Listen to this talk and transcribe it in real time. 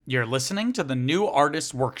You're listening to the New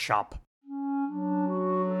Artist Workshop.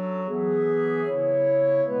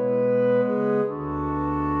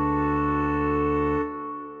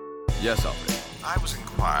 Yes, Alfred. I was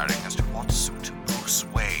inquiring as to what suit Bruce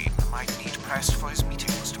Wayne might need pressed for his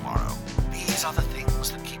meetings tomorrow. These are the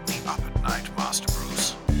things that keep me up at night, Master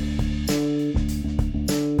Bruce.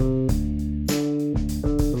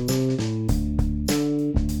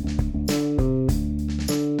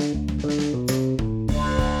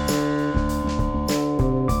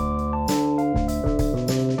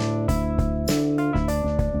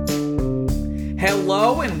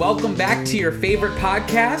 Hello and welcome back to your favorite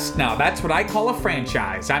podcast. Now, that's what I call a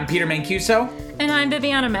franchise. I'm Peter Mancuso. And I'm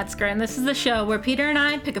Viviana Metzger, and this is the show where Peter and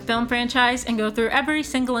I pick a film franchise and go through every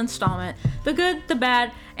single installment. The good, the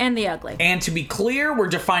bad, and the ugly. And to be clear, we're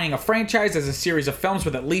defining a franchise as a series of films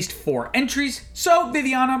with at least 4 entries. So,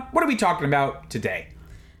 Viviana, what are we talking about today?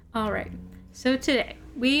 Alright, so today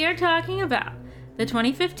we are talking about the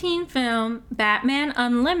 2015 film Batman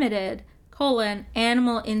Unlimited,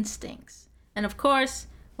 Animal Instincts. And of course,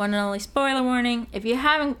 one and only spoiler warning, if you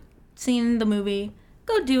haven't seen the movie,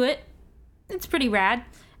 go do it. It's pretty rad.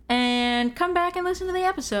 And come back and listen to the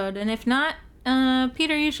episode. And if not,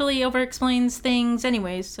 Peter usually over-explains things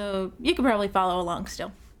anyways, so you could probably follow along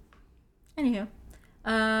still. Anywho.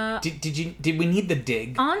 Did we need the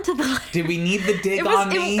dig? On to the... Did we need the dig on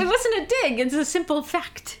me? It wasn't a dig, it's a simple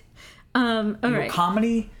fact. Alright.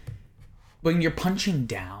 Comedy, when you're punching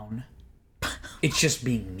down, it's just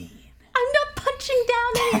being mean. I'm not punching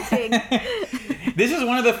down anything. This is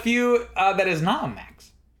one of the few that is not on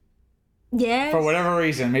Max. Yes. For whatever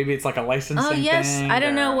reason. Maybe it's like a licensing thing. Oh, yes. I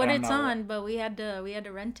don't know what it's know. on, but we had to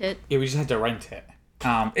rent it. Yeah, we just had to rent it.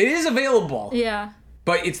 It is available. Yeah.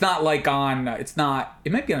 But it's not like on, it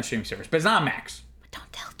might be on a streaming service, but it's not on Max. But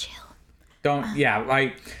don't tell Jill.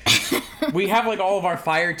 We have like all of our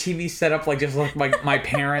Fire TV set up like my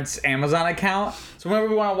parents' Amazon account. So whenever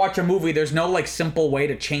we want to watch a movie, there's no like simple way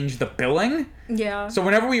to change the billing. Yeah. So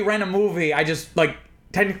whenever we rent a movie, I just like,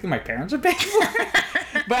 technically my parents are paying for it.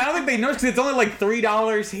 But I don't think they notice because it's only like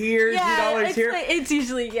 $3 here, $2 here. It's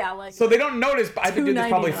usually, like... So they don't notice, but I've been doing this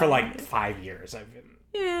probably for like $2.99. 5 years.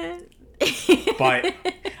 Yeah. But,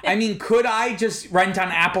 I mean, could I just rent on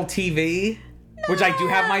Apple TV? Which I do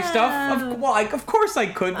have my stuff. Of course I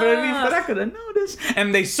could, but I mean, they're not going to notice.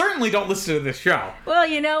 And they certainly don't listen to this show. Well,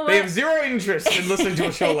 you know what? They have zero interest in listening to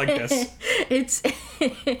a show like this.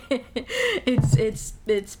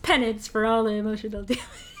 It's penance for all the emotional damage.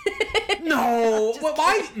 No,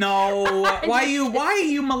 why? No, why are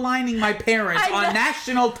you maligning my parents on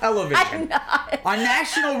national television? I'm not. On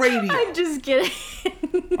national radio. I'm just kidding.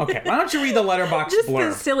 Okay, why don't you read the letterbox Just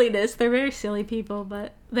blurb? the silliness. They're very silly people,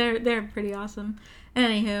 but they're pretty awesome.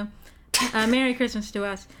 Anywho, Merry Christmas to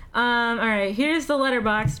us. All right, here's the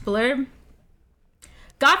letterbox blurb.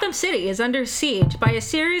 Gotham City is under siege by a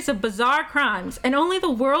series of bizarre crimes, and only the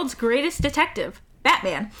world's greatest detective,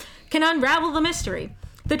 Batman, can unravel the mystery.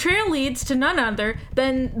 The trail leads to none other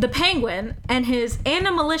than the Penguin and his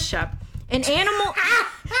Animalitia, an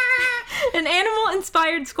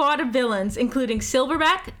animal-inspired squad of villains, including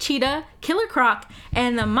Silverback, Cheetah, Killer Croc,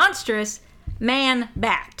 and the monstrous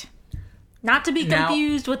Man-Bat. Not to be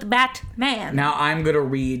confused with Batman. Now I'm gonna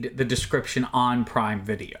read the description on Prime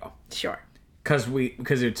Video Sure. because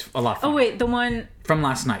it's a lot fun. Oh wait, the one From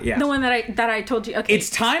last night, yes. that I told you. Okay. It's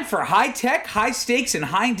time for high tech, high stakes, and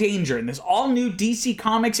high danger in this all-new DC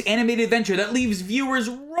Comics animated adventure that leaves viewers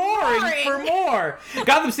roaring for more.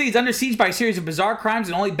 Gotham City is under siege by a series of bizarre crimes,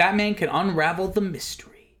 and only Batman can unravel the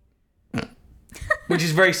mystery. Which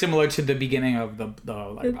is very similar to the beginning of the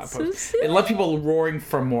It's so silly. It left people roaring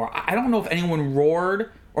for more. I don't know if anyone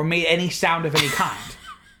roared or made any sound of any kind.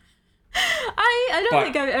 I don't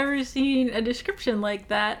think I've ever seen a description like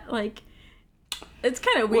that. Like, it's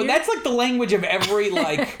kind of weird. Well, that's like the language of every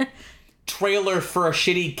like trailer for a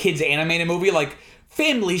shitty kids animated movie. Like,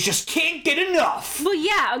 families just can't get enough. Well,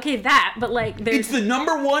 yeah, okay, that, but like, there's It's the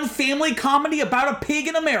 #1 family comedy about a pig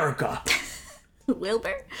in America.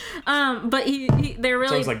 Wilbur. But they're really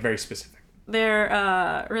Sounds like very specific.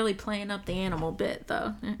 they're really playing up the animal bit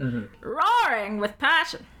though. Roaring with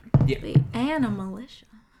passion. Yeah. The Animalitia.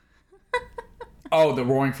 Oh, the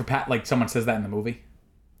roaring for Pat. Like someone says that in the movie.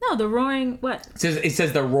 No, the roaring what? It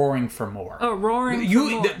says they're roaring for more. Oh, roaring for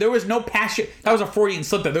more. There was no passion. That was a Freudian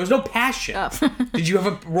slip there. There was no passion. Oh. Did you have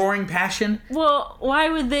a roaring passion? Well, why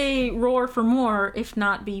would they roar for more if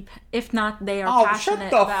not they are Oh, passionate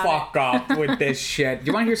shut the about fuck up with this shit. Do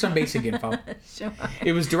you want to hear some basic info? Sure.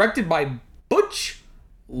 It was directed by Butch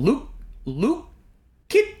Lukic.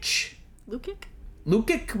 Lukic?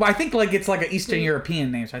 Lukic? Well, I think like it's like an Eastern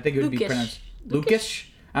European name, so I think it would be Lukish. pronounced Lukish? Lukish.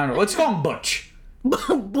 I don't know. Let's call him Butch.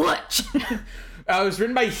 Butch. It was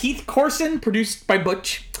written by Heath Corson, produced by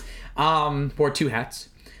Butch. Wore 2 hats.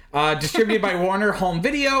 Distributed by Warner Home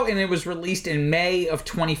Video, and it was released in May of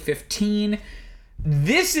 2015.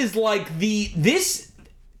 This is like this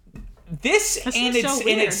and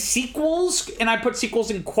its sequels, and I put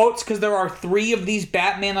sequels in quotes because there are 3 of these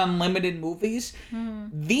Batman Unlimited movies.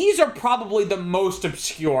 These are probably the most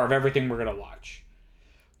obscure of everything we're gonna watch.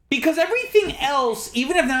 Because everything else,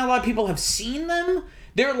 even if not a lot of people have seen them,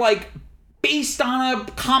 they're like based on a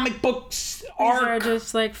comic books arc. These are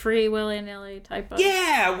just like free willy-nilly type of...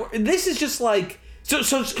 Yeah, this is just like... So in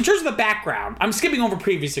terms of the background, I'm skipping over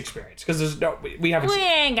previous experience because there's no... We haven't... We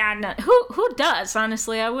ain't got none. Who does,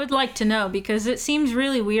 honestly? I would like to know because it seems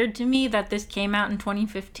really weird to me that this came out in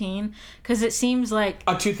 2015 because it seems like...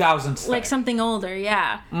 A 2000s thing. Like something older,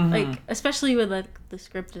 yeah. Like, especially with like the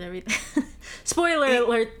script and everything. Spoiler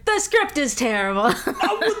alert, the script is terrible.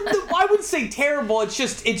 I wouldn't say terrible. It's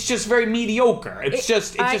just very mediocre. It's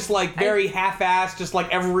just like very half-assed, just like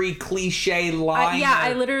every cliche line.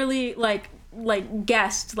 I literally like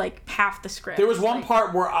guessed like half the script. There was one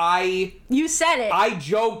part where you said it. I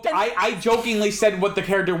joked. I jokingly said what the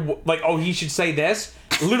character he should say this.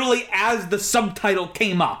 Literally as the subtitle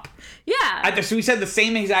came up. Yeah. So we said the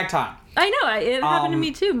same exact time. I know. It happened to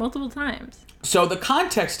me too multiple times. So the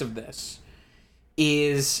context of this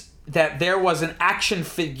is that there was an action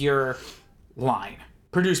figure line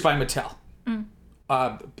produced by Mattel.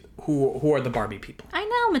 Who are the Barbie people? I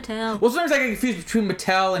know Mattel. Well, sometimes I get confused between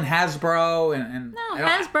Mattel and Hasbro and no,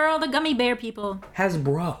 Hasbro, the gummy bear people.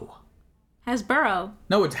 Hasbro. Hasbro.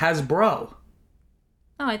 No, it's Hasbro.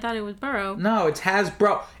 Oh, I thought it was Burrow. No, it's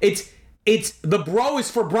Hasbro. It's the bro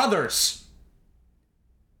is for brothers.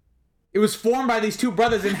 It was formed by these 2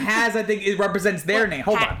 brothers, and Has, I think, it represents their name.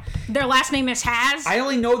 Hold on. Their last name is Has? I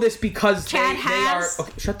only know this because they are...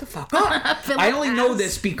 Okay, shut the fuck up. I only know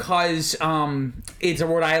this because it's a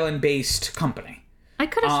Rhode Island-based company. I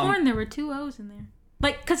could have sworn there were 2 O's in there.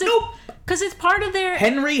 Like, because it's part of their...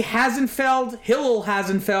 Henry Hasenfeld, Hillel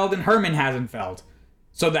Hasenfeld, and Herman Hasenfeld.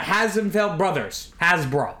 So the Hasenfeld brothers.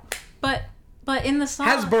 Hasbro. But in the song,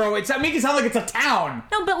 Hasbro, it makes it sound like it's a town.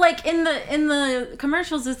 No, but like in the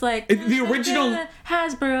commercials, it's like the original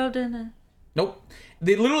Hasbro. Nope.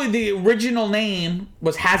 The original name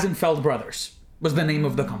was Hasenfeld Brothers. Was the name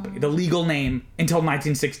of the company, the legal name until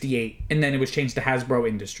 1968, and then it was changed to Hasbro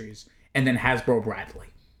Industries, and then Hasbro Bradley,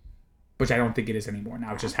 which I don't think it is anymore.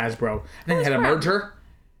 Now it's just Hasbro. And then it had a merger.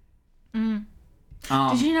 Did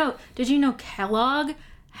you know Kellogg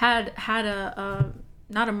had a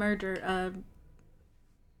not a merger,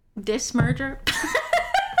 this merger.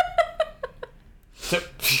 So,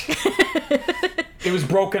 it was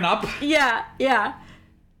broken up? Yeah.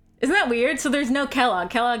 Isn't that weird? So there's no Kellogg.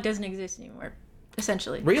 Kellogg doesn't exist anymore,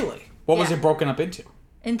 essentially. Really? What was it broken up into?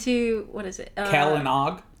 Into, what is it? Kel and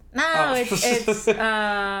Og? No, it's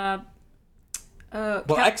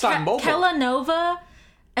ExxonMobil. Kellanova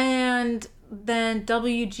and then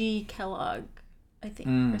WG Kellogg, I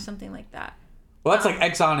think, or something like that. Well, that's like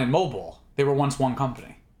Exxon and Mobil. They were once one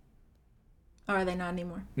company. Or are they not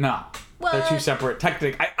anymore? No. What? They're 2 separate.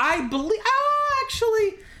 Technically, I believe... Oh,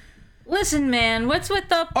 actually... Listen, man, what's with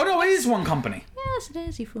the... Oh, no, it is one company. Yes, it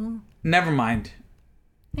is, you fool. Never mind.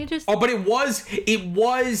 They just... Oh, but it was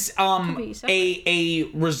a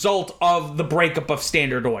result of the breakup of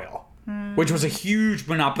Standard Oil, which was a huge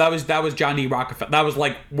monopoly. That was John D. Rockefeller. That was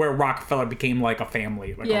like where Rockefeller became like a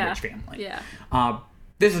family, like a rich family. Yeah.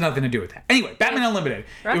 This has nothing to do with that. Anyway, Batman Unlimited.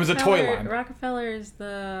 It was a toy line. Rockefeller is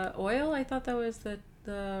the oil? I thought that was the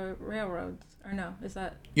railroads. Or no, is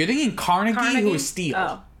that... You're thinking Carnegie? Who is steel.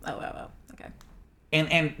 Oh, okay.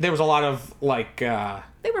 And there was a lot of, like...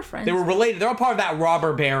 they were friends. They were related. They were part of that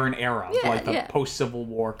robber baron era. Yeah, like the post-Civil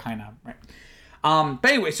War kind of... Right?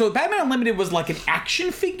 But anyway, so Batman Unlimited was like an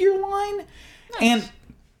action figure line. Nice. And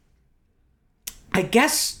I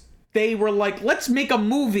guess they were like, let's make a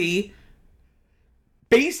movie...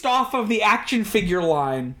 based off of the action figure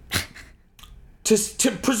line to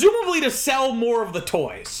presumably to sell more of the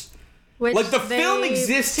toys. Which like the film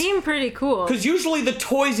exists seem pretty cool. Because usually the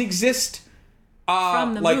toys exist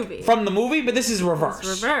from the movie, but this is reverse.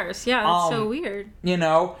 It's reverse, yeah, that's so weird. You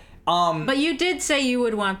know? But you did say you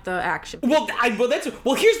would want the action. Well,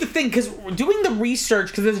 here's the thing, because doing the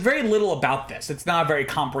research, because there's very little about this. It's not a very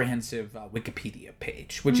comprehensive Wikipedia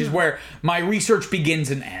page, which is where my research begins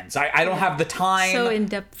and ends. I don't have the time. So in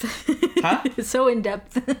depth. Huh? So in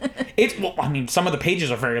depth. Some of the pages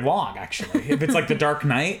are very long, actually. If it's like The Dark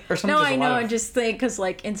Knight or something. No, I know. I just think because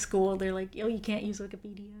like in school they're like, you can't use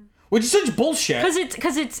Wikipedia. which is such bullshit.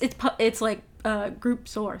 Because it's like group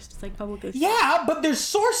sourced. It's like publicly. Yeah, but there's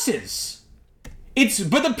sources.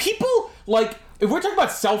 But the people, like, if we're talking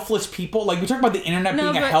about selfless people, like, we talk about the internet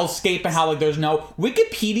being a hellscape and how, like, there's no...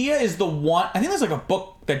 Wikipedia is the one... I think there's, like, a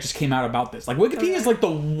book that just came out about this. Like, Wikipedia is, like,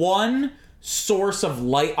 the one source of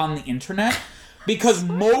light on the internet because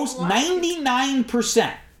most...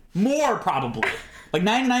 99%, more probably, like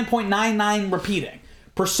 99.99 repeating,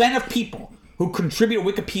 percent of people who contribute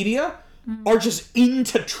to Wikipedia are just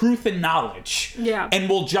into truth and knowledge. Yeah. And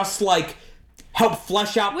will just, like... help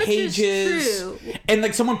flesh out pages, is true. And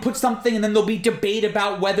like someone puts something, and then there'll be debate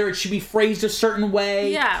about whether it should be phrased a certain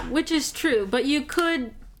way. Yeah, which is true, but you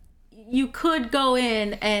could go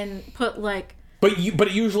in and put like. But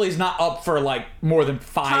it usually is not up for like more than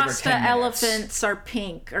 5 or 10 minutes. The elephants are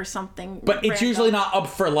pink or something. But it's usually not up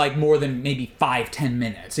for like more than maybe 5-10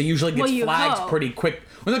 minutes. It usually gets flagged pretty quick.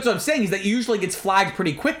 Well, that's what I'm saying, is that it usually gets flagged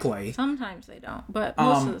pretty quickly. Sometimes they don't, but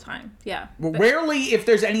most of the time, yeah. Rarely, if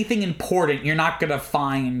there's anything important, you're not gonna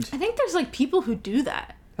find... I think there's, like, people who do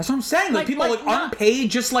that. That's what I'm saying. Like people like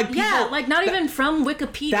unpaid, just like people... Yeah, like not even from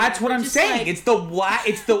Wikipedia. That's what I'm saying. Like, it's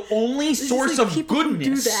the only source of goodness.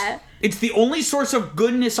 Who do that. It's the only source of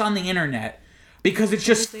goodness on the internet because it's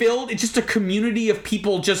just filled... It's just a community of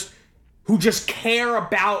people who just care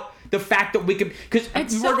about... the fact that we could... Because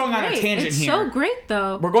we're going on a tangent here. It's so great,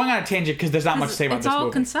 though. We're going on a tangent because there's not much to say about this movie. It's all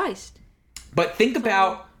concise. But think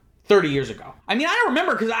about 30 years ago. I mean, I don't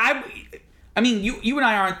remember because I mean, you and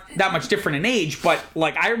I aren't that much different in age, but,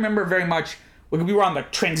 like, I remember very much... Like, we were on the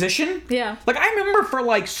transition. Yeah. Like, I remember for,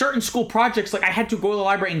 like, certain school projects, like, I had to go to the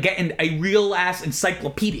library and get a real-ass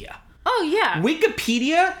encyclopedia. Oh, yeah.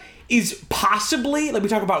 Wikipedia... is possibly... Like, we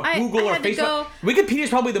talk about Google or Facebook. Wikipedia is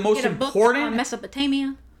probably the most important... on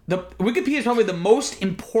Mesopotamia. Wikipedia is probably the most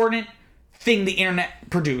important thing the internet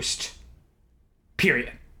produced.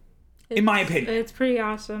 Period. In my opinion. It's pretty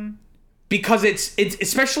awesome. Because it's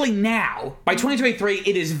especially now, by 2023,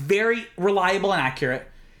 it is very reliable and accurate.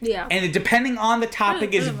 Yeah. And depending on the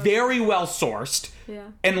topic is very well sourced. Yeah.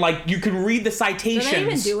 And, like, you can read the citations. Do they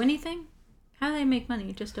even do anything? How do they make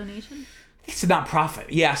money? Just donations? It's a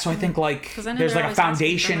not-profit, yeah. So I think like there's like a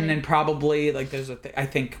foundation and probably like there's I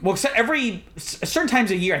think every certain times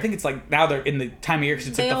a year. I think it's like now they're in the time of year because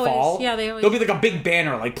it's like the fall. Yeah, there'll be like a big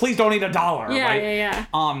banner like please donate $1. Yeah, right? yeah.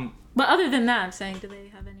 But other than that, I'm saying, do they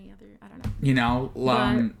have any other? I don't know. You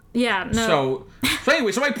know. Yeah. No. So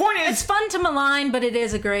anyway, so my point is, it's fun to malign, but it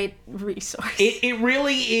is a great resource. It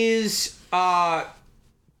really is.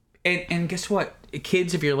 And guess what,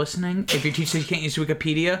 kids, if you're listening, if your teacher says you can't use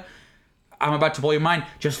Wikipedia. I'm about to blow your mind.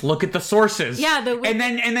 Just look at the sources. Yeah, and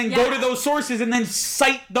then go to those sources and then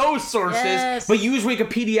cite those sources. Yes. But use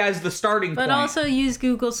Wikipedia as the starting point. But also use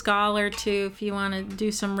Google Scholar too if you want to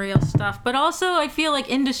do some real stuff. But also, I feel like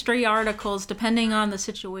industry articles, depending on the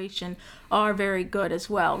situation, are very good as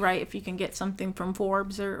well, right? If you can get something from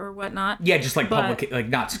Forbes or whatnot. Yeah, just like public, like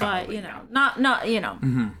not scholarly. But not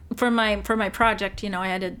for my project, I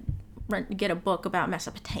had to get a book about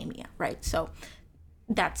Mesopotamia, right? So.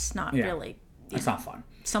 That's not really... That's not fun.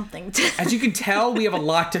 Something As you can tell, we have a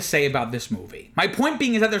lot to say about this movie. My point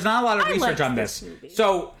being is that there's not a lot of research on this.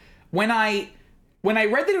 So when I read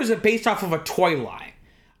that it was based off of a toy line,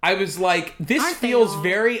 I was like, this feels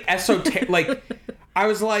very esoteric. Like, I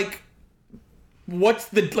was like, what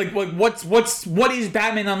is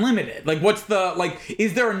Batman Unlimited? Like, what's the, like,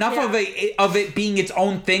 is there enough of it being its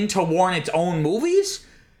own thing to warrant its own movies?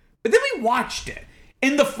 But then we watched it.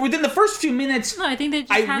 Within the first few minutes... No, I think they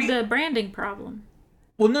just had the branding problem.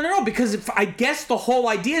 Well, no, because I guess the whole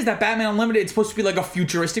idea is that Batman Unlimited is supposed to be like a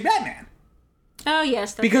futuristic Batman. Oh,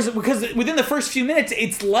 yes. Because within the first few minutes,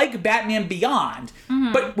 it's like Batman Beyond.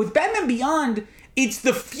 Mm-hmm. But with Batman Beyond, it's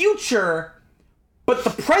the future, but the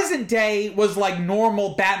present day was like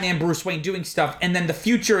normal Batman Bruce Wayne doing stuff, and then the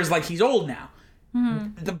future is like he's old now.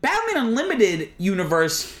 Mm-hmm. The Batman Unlimited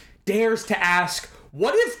universe dares to ask...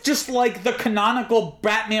 What if just like the canonical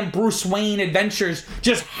Batman Bruce Wayne adventures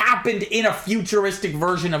just happened in a futuristic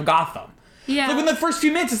version of Gotham? Yeah. Like in the first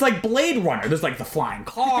few minutes, it's like Blade Runner. There's like the flying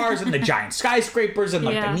cars and the giant skyscrapers and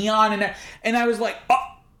like the neon and I was like,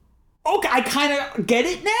 oh, okay, I kind of get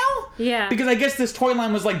it now. Yeah. Because I guess this toy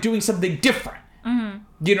line was like doing something different.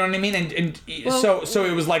 Mm-hmm. You know what I mean? So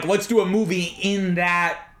it was like, let's do a movie in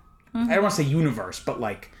that. Mm-hmm. I don't want to say universe, but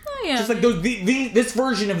like. Yeah, just like those, this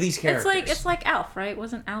version of these characters. It's like Alf, right?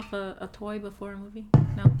 Wasn't Alf a toy before a movie?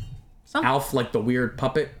 No. Alf, like the weird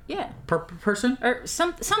puppet. Yeah. Person. Or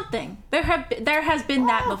something. There has been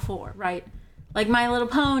that before, right? Like My Little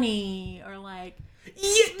Pony, or like.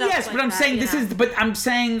 Yes, but I'm saying this is. But I'm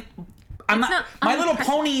saying, I'm not. My Little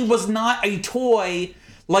Pony was not a toy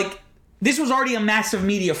like, this was already a massive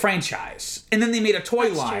media franchise. And then they made a toy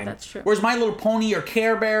That's line. true, that's true. Whereas My Little Pony or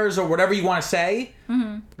Care Bears or whatever you want to say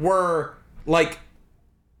were, like,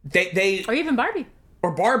 they Or even Barbie.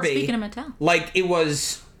 or Barbie. Speaking of Mattel. Like, it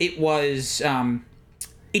was,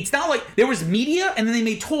 it's not like there was media and then they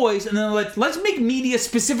made toys and then let's make media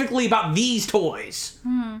specifically about these toys.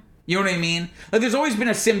 You know what I mean? Like, there's always been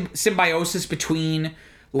a symbiosis between,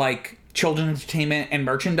 like, children's entertainment and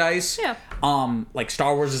merchandise. Yeah. Like,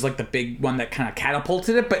 Star Wars is, like, the big one that kind of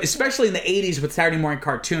catapulted it, but especially in the 80s with Saturday morning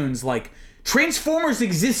cartoons, like, Transformers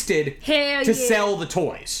existed Hell to yeah. sell the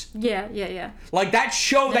toys. Yeah. Like, that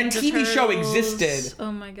show, that Ninja TV show Turtles. existed.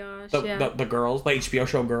 Oh my gosh, The girls, the HBO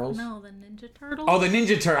show Girls. No, the Ninja Turtles. Oh, the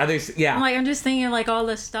Ninja Turtles. Yeah. I'm just thinking like all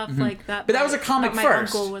this stuff like that. But that was a comic that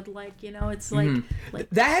first. My uncle would like, it's like, like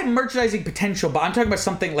That had merchandising potential, but I'm talking about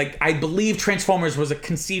something like, I believe Transformers was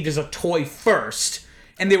conceived as a toy first,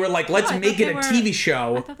 and they were like, let's I make thought it a they TV I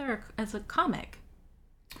show. thought they were as a comic.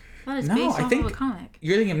 That is No, based I off think of a comic.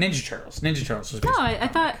 you're thinking of Ninja Turtles. Ninja Turtles was based No, on I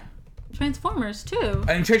thought Transformers too.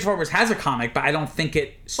 I mean, Transformers has a comic, but I don't think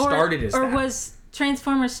it started as or that. was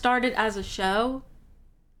Transformers started as a show,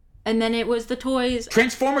 and then it was the toys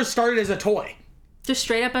Transformers started as a toy. just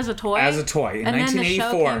straight up as a toy. As a toy in and 1984.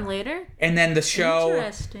 then the show came later. And then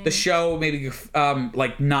Interesting. the show maybe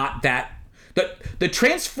like not that the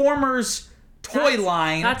Transformers toy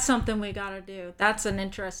line. That's something we gotta do. That's an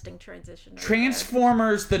interesting transition. Right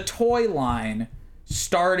Transformers the toy line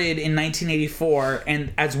started in 1984,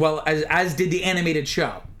 and as well as did the animated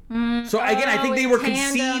show. So again, I think they were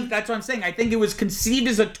conceived. That's what I'm saying. I think it was conceived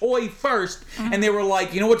as a toy first, and they were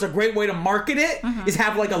like, you know what's a great way to market it is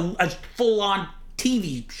have like a full on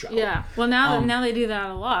TV show. Yeah. Well, now they do that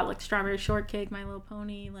a lot, like Strawberry Shortcake, My Little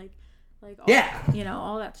Pony, like all, Yeah.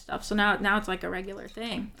 all that stuff. So now it's like a regular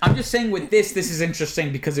thing. I'm just saying with this is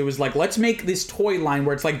interesting because it was like, let's make this toy line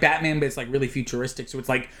where it's like Batman, but it's like really futuristic. So it's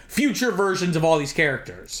like future versions of all these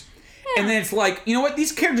characters. And then it's like, you know what?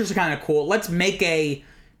 These characters are kind of cool. Let's make a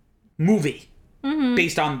movie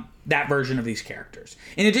based on that version of these characters.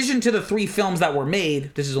 In addition to the 3 films that were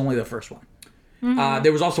made, this is only the first one.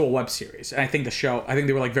 There was also a web series. And I think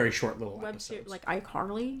they were like very short little Web episodes. series, like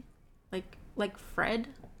iCarly, like Fred,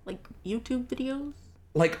 like YouTube videos.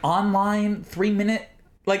 Like online 3-minute,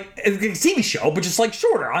 like a TV show, but just like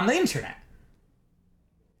shorter on the internet.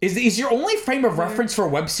 Is your only frame of reference for a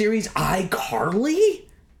web series iCarly?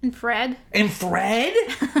 And Fred. And Fred?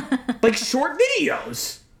 Like short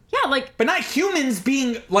videos. Yeah, like But not humans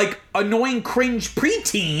being like annoying cringe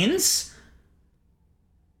preteens.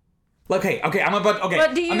 Okay,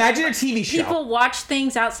 But do you- imagine a TV show. people watch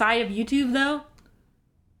things outside of YouTube though.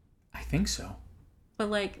 I think so. But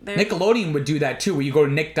like they're Nickelodeon would do that too, where you go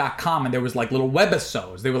to nick.com and there was like little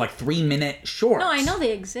webisodes. They were like 3-minute shorts. No, I know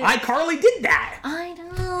they exist. iCarly did that. I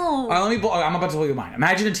know. I'm about to blow your mind.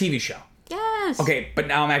 Imagine a TV show. Yes. Okay, but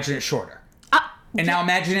now imagine it shorter. And now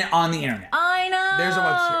imagine it on the internet. I know. There's a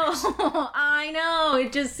web series. I know.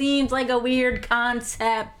 It just seems like a weird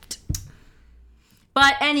concept.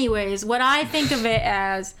 But anyways, what I think of it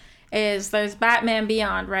as is there's Batman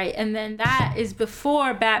Beyond, right? And then that is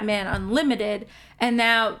before Batman Unlimited. And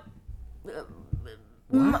now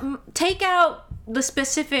take out the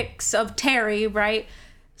specifics of Terry, right?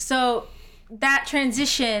 So that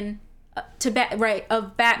transition to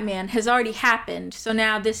of Batman has already happened. So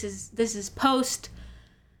now this is post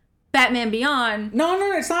Batman Beyond. No,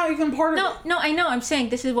 it's not even part of it. No, I know. I'm saying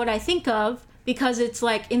this is what I think of because it's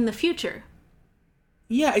like in the future.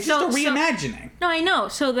 Yeah, it's just a reimagining. No, I know.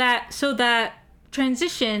 So that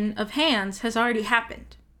transition of hands has already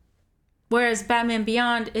happened. Whereas Batman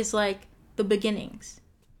Beyond is like the beginnings.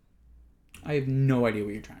 I have no idea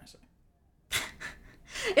what you're trying to say.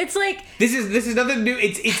 It's like This is nothing new.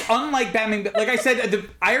 It's unlike Batman. Like I said,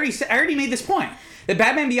 I already made this point. The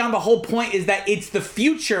Batman Beyond, the whole point is that it's the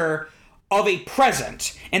future of a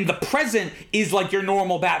present, and the present is like your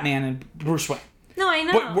normal Batman and Bruce Wayne. no, I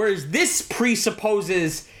know. But whereas this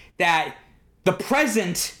presupposes that the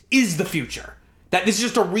present is the future. That this is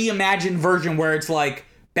just a reimagined version where it's like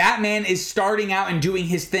Batman is starting out and doing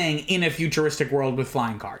his thing in a futuristic world with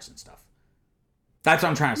flying cars and stuff. That's what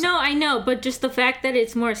I'm trying to say. No, I know, but just the fact that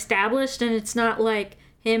it's more established and it's not like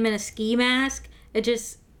him in a ski mask, it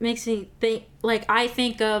just makes me think, like, I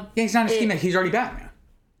think of... Yeah, he's not a ski mask. He's already Batman.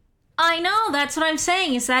 I know, that's what I'm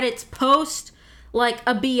saying, is that it's post, like,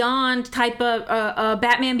 a Beyond type of,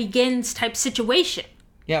 Batman Begins type situation.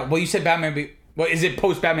 Yeah, well, you said Batman... is it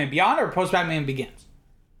post-Batman Beyond or post-Batman Begins?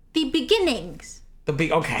 The beginnings.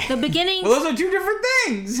 Okay. The beginnings... Well, those are two different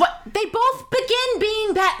things. What? They both begin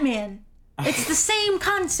being Batman. It's the same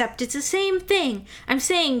concept. It's the same thing. I'm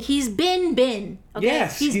saying he's been. Okay?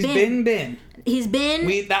 Yes, he's been. He's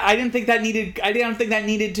been. I didn't think that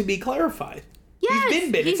needed to be clarified. Yes,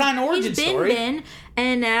 he's been. It's not an origin story. Been,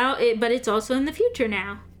 and now, but it's also in the future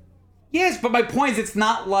now. Yes, but my point is, it's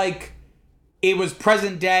not like it was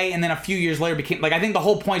present day and then a few years later became like. I think the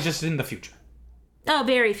whole point is just in the future. Oh,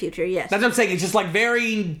 very future. Yes. That's what I'm saying. It's just like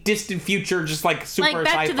very distant future, just like super like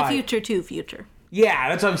Back sci-fi. to the Future to future. Yeah,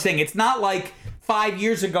 that's what I'm saying. It's not like 5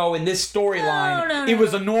 years ago in this storyline, No. it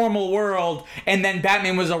was a normal world, and then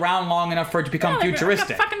Batman was around long enough for it to become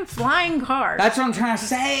futuristic. Like a fucking flying car. That's what I'm trying to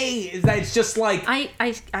say. Is that it's just like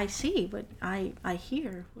I see, but I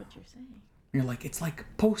hear what you're saying. you're like it's like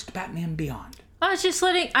post Batman Beyond. I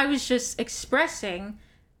was just expressing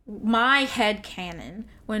my headcanon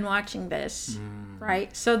when watching this,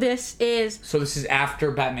 right? So this is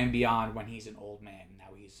after Batman Beyond when he's an old man. Now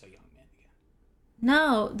he's a young man again.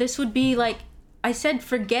 No, this would be like I said,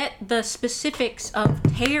 forget the specifics of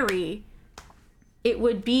Terry. It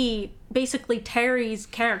would be basically Terry's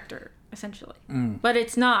character, essentially. But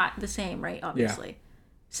it's not the same, right? Obviously. Yeah.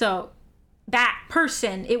 So that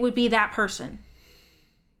person, it would be that person.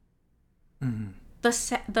 Mm-hmm.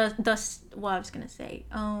 Well, I was gonna say,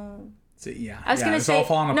 So, yeah. I was gonna it's say all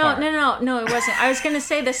falling apart. No, it wasn't. I was gonna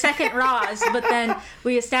say the second Roz, but then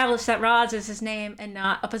we established that Roz is his name and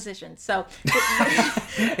not a position. So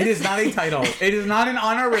It is not a title. It is not an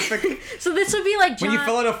honorific. so this would be like John. When you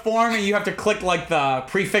fill out a form and you have to click like the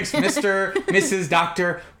prefix Mr., Mrs.,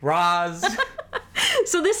 Dr., Roz.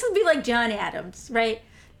 So this would be like John Adams, right?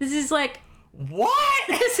 This is like What?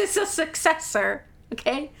 this is a successor,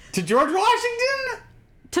 okay? To George Washington?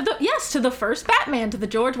 To the first Batman, to the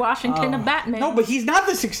George Washington of Batman. No, but he's not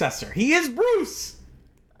the successor. He is Bruce.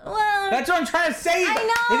 Well, That's what I'm trying to say.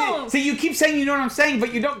 I know. See, you keep saying you know what I'm saying,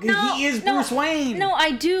 but you don't. He is Bruce Wayne. No,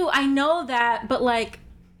 I do. I know that, but like,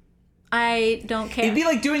 I don't care. It'd be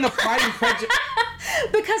like doing a Pride and Prejudice.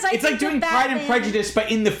 Because It's like doing Pride and Prejudice,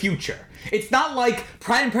 but in the future. It's not like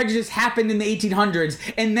Pride and Prejudice happened in the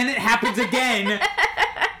 1800s and then it happens again.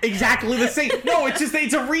 Exactly the same. No, it's just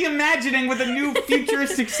it's a reimagining with a new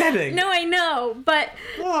futuristic setting. No, I know, but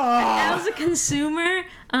as a consumer,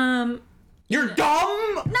 you're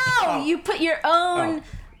dumb. No, you put your own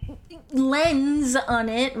lens on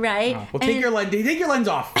it, right? Well, take your lens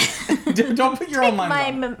off. Don't put your own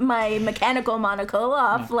lens on. My mechanical monocle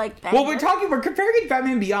off, like. Well, we're comparing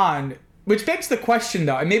Batman Beyond, which begs the question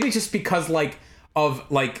though, and maybe it's just because of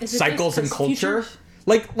cycles and culture,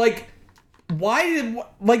 like. Why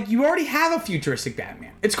did you already have a futuristic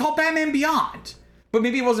Batman? It's called Batman Beyond, but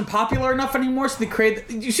maybe it wasn't popular enough anymore, so they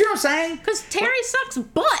created. You see what I'm saying? Because Terry sucks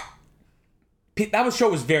butt. That show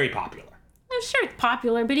was very popular. I'm sure it's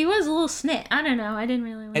popular, but he was a little snit. I don't know. I didn't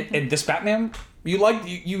really like him. And this Batman,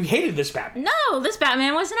 you hated this Batman. No, this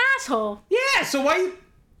Batman was an asshole. Yeah. So why?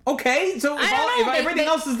 Okay. So if everything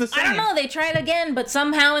else is the same. I don't know. They tried again, but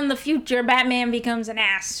somehow in the future, Batman becomes an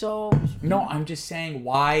ass. So. No, I'm just saying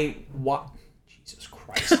why. Jesus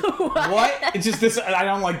Christ. What? It's just this. I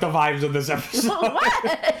don't like the vibes of this episode. What?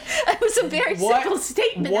 It was a very simple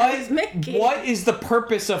statement I was making. What is the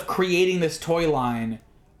purpose of creating this toy line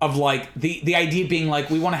of the idea being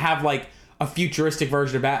we want to have a futuristic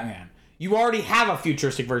version of Batman? You already have a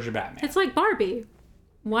futuristic version of Batman. It's like Barbie.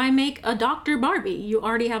 Why make a Dr. Barbie? You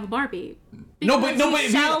already have a Barbie. But it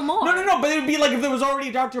would be like if there was already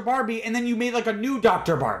a Dr. Barbie and then you made a new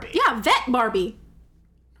Dr. Barbie. Yeah, Vet Barbie.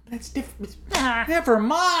 That's different. Never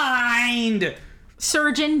mind.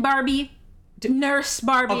 Surgeon Barbie. Nurse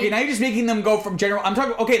Barbie. Okay, now you're just making them go from general. I'm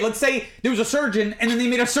talking. Okay, let's say there was a surgeon and then they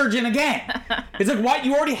made a surgeon again. It's like, why?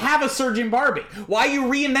 You already have a surgeon Barbie. Why are you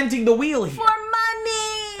reinventing the wheel here? For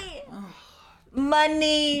money.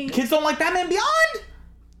 Money. Kids don't like Batman Beyond?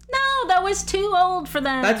 No, that was too old for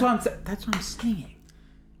them. That's what I'm saying.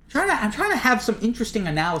 I'm trying to have some interesting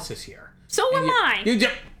analysis here. So am I.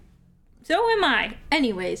 So am I.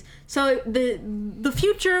 Anyways, so the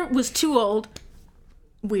future was too old.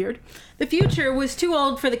 Weird. The future was too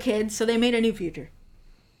old for the kids, so they made a new future.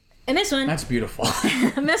 And this one... That's beautiful.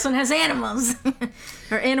 This one has animals.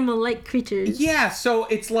 Or animal-like creatures. Yeah, so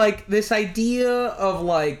it's this idea of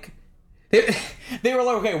They were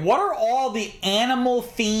like, okay, what are all the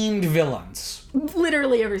animal-themed villains?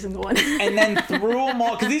 Literally every single one. And then threw them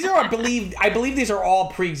all... Because these are, I believe these are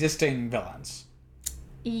all pre-existing villains.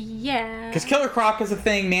 Yeah. Because Killer Croc is a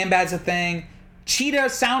thing, Man-Bat's a thing. Cheetah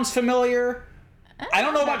sounds familiar. I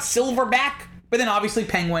don't know about Silverback, but then obviously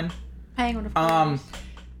Penguin. Penguin, of course.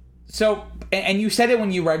 So, and you said it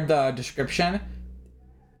when you read the description.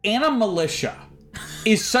 Animalitia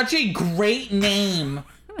is such a great name.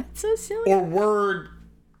 It's so silly. Or word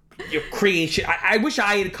creation. I wish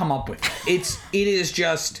I had come up with it. It is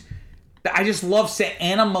just. I just love saying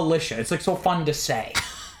Animalitia. It's like so fun to say.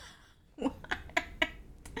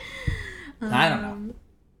 I don't know.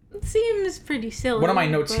 It seems pretty silly. One of my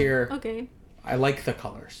notes here. Okay. I like the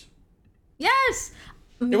colors. Yes.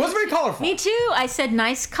 It was very colorful. Me too. I said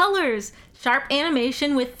nice colors, sharp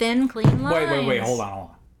animation with thin, clean lines. Wait. Hold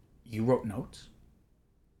on. You wrote notes?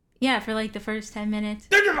 Yeah, for like the first 10 minutes.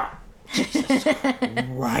 Jesus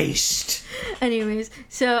Christ. Anyways,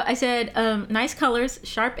 so I said nice colors,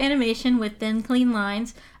 sharp animation with thin, clean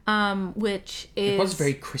lines, which is... It was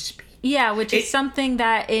very crispy. Yeah, which is something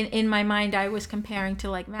that in my mind I was comparing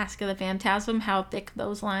to like Mask of the Phantasm, how thick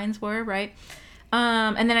those lines were, right?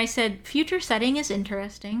 And then I said future setting is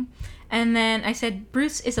interesting. And then I said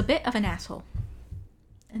Bruce is a bit of an asshole.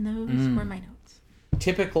 And those were my notes.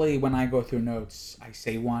 Typically, when I go through notes, I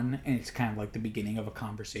say one, and it's kind of like the beginning of a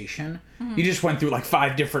conversation. You just went through like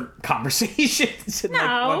 5 different conversations in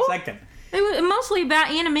like 1 second. It was mostly about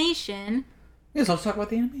animation. Yes, let's talk about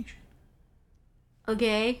the animation.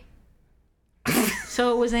 Okay.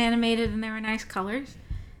 So it was animated and there were nice colors.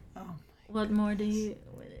 What more do you...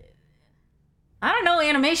 I don't know,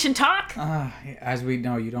 animation talk. As we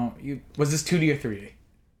know, you don't... Was this 2D or 3D?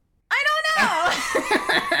 I don't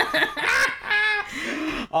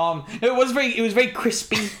know. It was very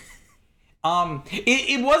crispy.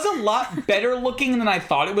 It was a lot better looking than I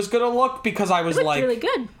thought it was gonna look, because I was like... really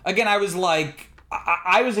good. Again, I was like...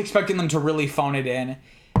 I was expecting them to really phone it in.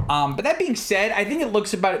 But that being said, I think it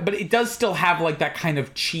looks about... But it does still have like that kind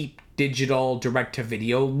of cheap digital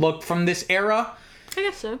direct-to-video look from this era. I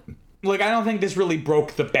guess so. Like, I don't think this really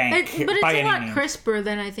broke the bank But it's by a any lot means. crisper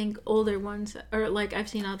than I think older ones, or like I've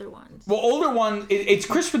seen other ones. Well, older one, it's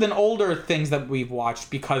crisper than older things that we've watched,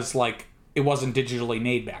 because like it wasn't digitally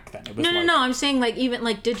made back then. It was No. I'm saying like even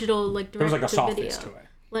like digital, like There was like a direct to softness video. to it.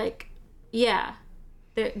 Like, yeah,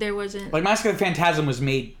 there wasn't. Like Mask of the Phantasm was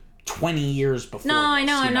made 20 years before. No, I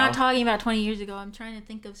know. this, I'm not talking about 20 years ago. I'm trying to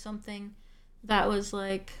think of something that was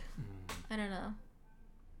like, I don't know.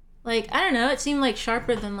 Like, I don't know. It seemed like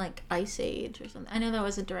sharper than like Ice Age or something. I know that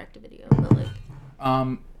was a direct-to-video, but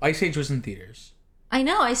like. Ice Age was in theaters. I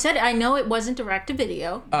know. I know it wasn't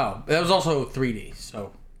direct-to-video. Oh, that was also 3D.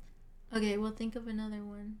 So. Okay, well, think of another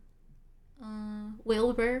one.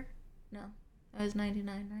 Wilbur? No, that was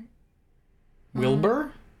 99, right?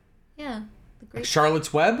 Wilbur? Yeah, the great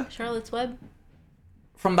Charlotte's Web? Charlotte's Web.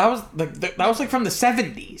 That was like from the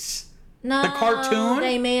 70s. No, The cartoon?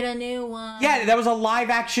 They made a new one. Yeah, that was a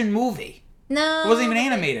live action movie. No, It wasn't even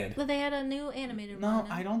animated. But they had a new animated one.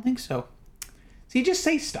 No, I don't think so. See, just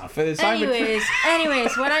say stuff. Anyways,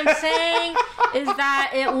 what I'm saying is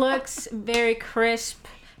that it looks very crisp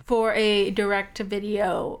for a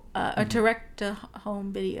direct-to-video, a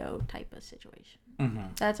direct-to-home video type of situation.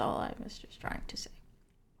 Mm-hmm. That's all I was just trying to say.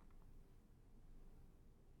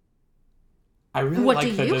 I really What like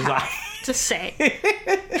do the you design. have to say?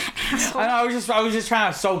 I know, I was just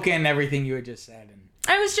trying to soak in everything you had just said. And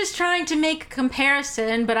I was just trying to make a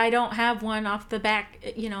comparison, but I don't have one off the back,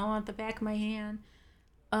 on the back of my hand.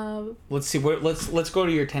 let's see. Let's go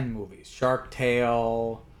to your 10 movies. Shark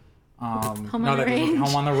Tale. Home on the Range.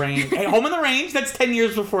 Home on the Range. Hey, Home on the Range. That's 10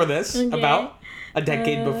 years before this. Okay. About a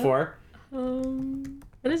decade before.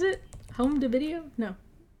 What is it? Home to video? No.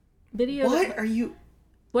 Video. What are you?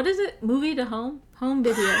 What is it? Movie to home? Home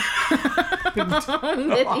video. Home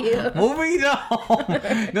video. Movie to home.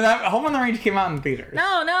 No, Home on the Range came out in theaters.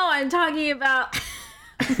 No, I'm talking about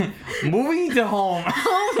Movie to home.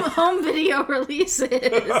 home video releases.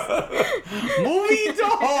 Movie to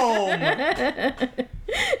home.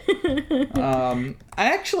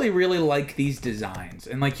 I actually really like these designs,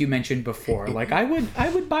 and like you mentioned before, like I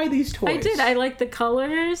would buy these toys. I did. I like the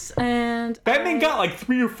colors, and Batman got like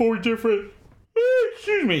 3 or 4 different.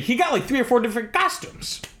 Excuse me. He got like 3 or 4 different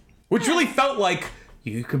costumes, which really felt like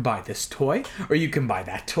you can buy this toy or you can buy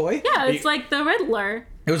that toy. yeah, it's like the Riddler.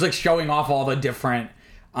 It was like showing off all the different,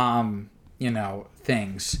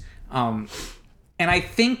 things. And I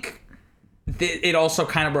think that it also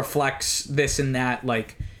kind of reflects this in that,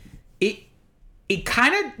 like,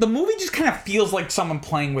 the movie just kind of feels like someone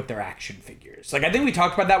playing with their action figures. Like, I think we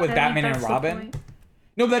talked about that with Batman and Robin.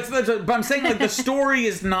 No, but I'm saying, like, the story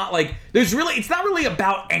is not, like, it's not really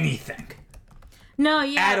about anything. No,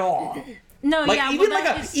 yeah. At all. No, Like, yeah.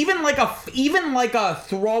 even like a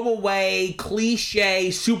throwaway,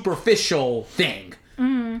 cliche, superficial thing.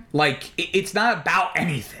 Like, it's not about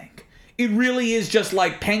anything. It really is just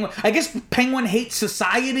like Penguin. I guess Penguin hates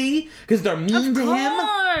society because they're mean to him.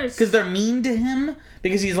 Because they're mean to him.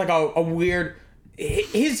 Because he's like a weird.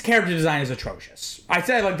 his character design is atrocious. I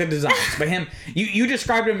said I like the designs, but you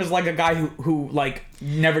described him as like a guy who like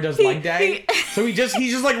never does leg day. So he's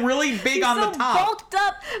just like really big on the top, bulked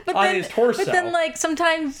up, but on then his torso. But then like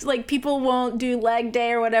sometimes like people won't do leg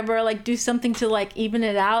day or whatever, like do something to like even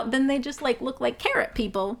it out. Then they just like look like carrot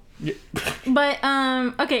people. Yeah. But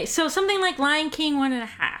okay, so something like Lion King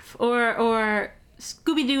 1.5 or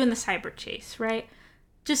Scooby Doo and the Cyber Chase, right?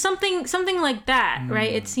 Just something like that,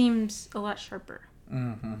 right? It seems a lot sharper.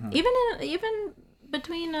 Mm-hmm. Even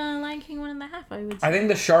between Lion King 1.5, I would say. I think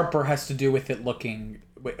the sharper has to do with it looking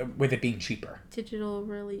with it being cheaper. Digital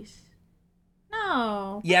release.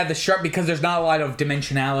 No. Yeah, the sharp, because there's not a lot of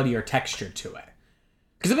dimensionality or texture to it.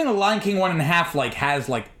 Because I think the Lion King 1.5 like has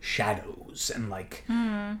like shadows and like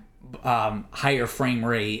higher frame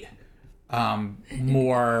rate,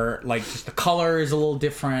 more like just the color is a little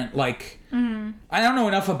different. Like I don't know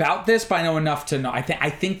enough about this, but I know enough to know. I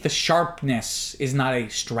think the sharpness is not a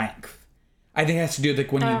strength. I think it has to do with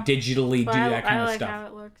like when you digitally do that kind of stuff. I like how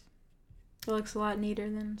it looks. It looks a lot neater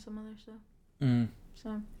than some other stuff.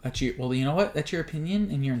 So that's you. Well, you know what? That's your opinion,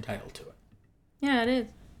 and you're entitled to it. Yeah, it is.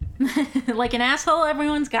 Like an asshole,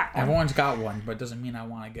 everyone's got one. Everyone's got one, but it doesn't mean I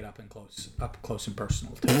want to get up close and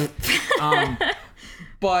personal to it.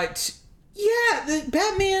 But yeah, the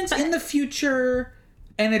Batman's in the future,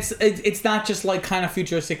 and it's not just like kind of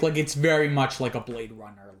futuristic. Like it's very much like a Blade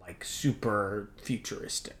Runner, like super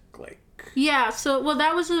futuristic. Like yeah. So well,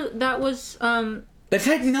 that was the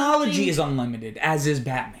technology is unlimited, as is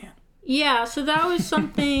Batman. Yeah. So that was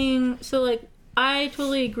something. So like I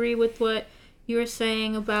totally agree with what you were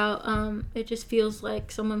saying about it just feels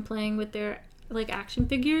like someone playing with their like action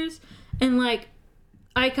figures, and like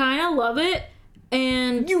I kind of love it.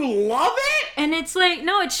 And you love it? And it's like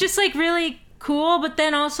no, it's just like really cool, but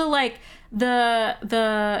then also like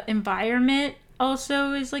the environment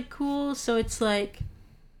also is like cool, so it's like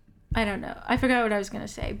I don't know. I forgot what I was going to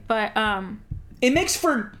say, but it makes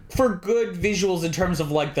for good visuals in terms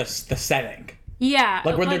of like the setting. Yeah.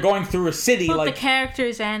 Like when they're going through a city, both like the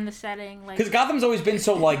characters and the setting, like because Gotham's always been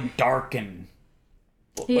so like dark and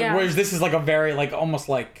yeah. Whereas this is like a very like almost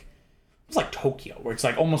like it's like Tokyo, where it's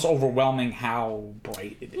like almost overwhelming how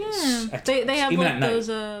bright it is. Yeah. They have even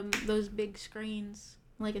like those big screens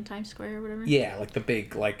like in Times Square or whatever. Yeah, like the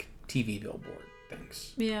big like TV billboard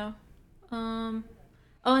things. Yeah. Oh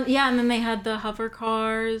yeah, and then they had the hover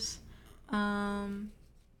cars,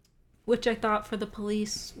 which I thought for the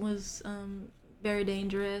police was very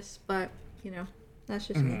dangerous, but you know, that's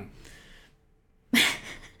just me.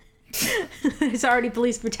 It's already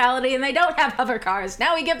police brutality and they don't have hover cars.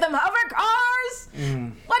 Now we give them hover cars!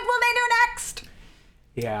 What will they do next?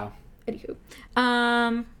 Yeah.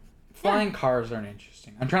 Anywho. Flying cars aren't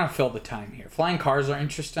interesting. I'm trying to fill the time here. Flying cars are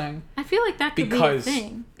interesting. I feel like that could be a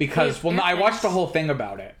thing. Because, well, no, I watched the whole thing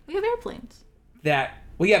about it. We have airplanes. Well,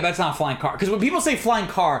 yeah, that's not a flying car. Because when people say flying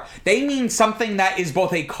car, they mean something that is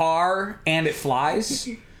both a car and it flies.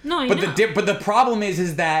 No, I know. But the problem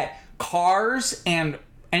is that cars and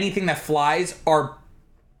anything that flies are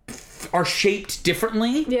shaped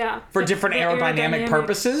differently. Yeah. For different aerodynamic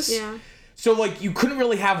purposes. Yeah. So, like, you couldn't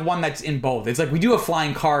really have one that's in both. It's like we do have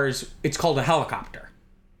flying cars. It's called a helicopter.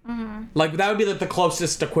 Mm-hmm. Like, that would be like the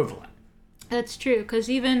closest equivalent. That's true. Because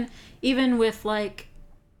even with, like,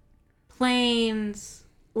 planes,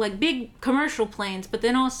 like big commercial planes, but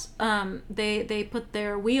then also they put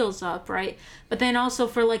their wheels up, right? But then also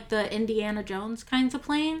for, like, the Indiana Jones kinds of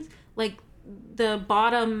planes, like, the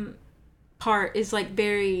bottom part is, like,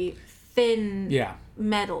 very thin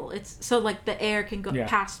metal. It's so like the air can go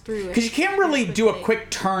pass through it. Because you can't really do a quick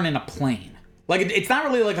turn in a plane. Like it's not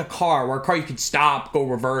really like a car where a car you could stop, go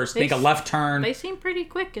reverse, make a left turn. They seem pretty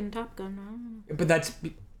quick in Top Gun. But that's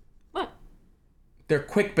what? They're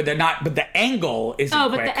quick, but they're not. But the angle isn't. Oh,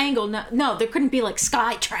 but the angle, no, there couldn't be like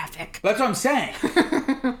sky traffic. That's what I'm saying.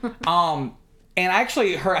 And I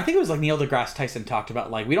actually heard, I think it was like Neil deGrasse Tyson talked about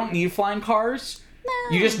like we don't need flying cars.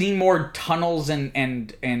 No. You just need more tunnels and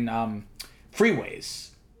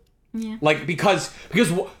freeways. Yeah. Like because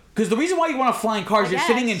the reason why you want a flying car is you're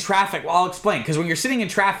sitting in traffic. Well, I'll explain. Because when you're sitting in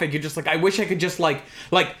traffic, you're just like, I wish I could just like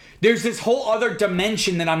there's this whole other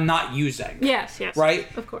dimension that I'm not using. Yes.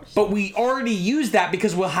 Right? Of course. But we already use that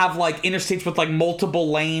because we'll have like interstates with like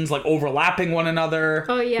multiple lanes like overlapping one another.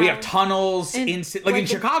 Oh yeah. We have tunnels in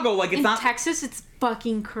Chicago. Like it's in not Texas. It's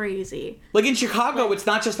fucking crazy. Like in Chicago, it's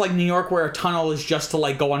not just like New York where a tunnel is just to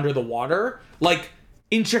like go under the water. Like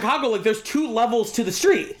in Chicago, like there's 2 levels to the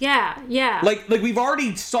street. Yeah. Like we've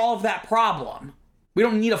already solved that problem. We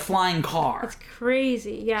don't need a flying car. It's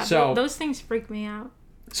crazy. Yeah. So those things freak me out.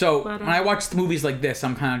 So when I watch the movies like this,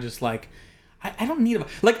 I'm kind of just like, I don't need a...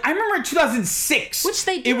 Like, I remember in 2006... Which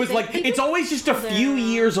they do. It was like, it's always just a few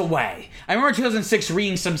years away. I remember in 2006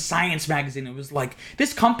 reading some science magazine. It was like,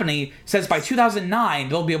 this company says by 2009,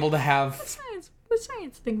 they'll be able to have... What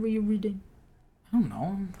science thing were you reading? I don't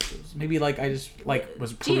know. It was maybe like I just like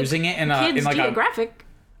was perusing it in Kids like Geographic.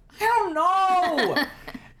 I don't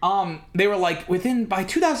know. They were like by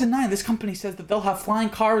 2009, this company says that they'll have flying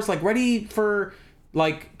cars like ready for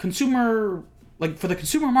like consumer, like for the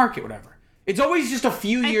consumer market, whatever. It's always just a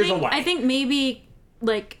few years away. I think maybe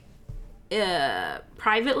like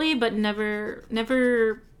privately, but never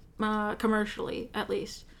commercially, at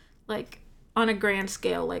least like on a grand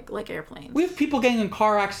scale, like airplanes. We have people getting in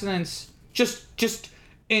car accidents just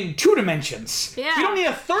in 2 dimensions. Yeah. We don't need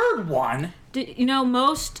a third one.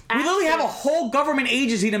 Most We literally have a whole government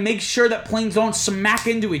agency to make sure that planes don't smack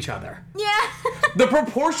into each other. Yeah. The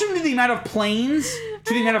proportion to the amount of planes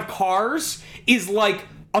to the amount of cars is like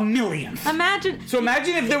a millionth. Imagine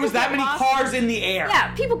if there was that many cars in the air.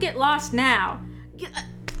 Yeah, people get lost now.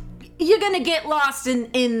 You're gonna get lost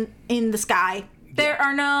in the sky. There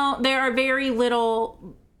are very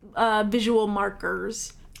little visual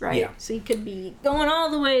markers, right? Yeah. So you could be going all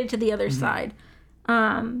the way to the other side.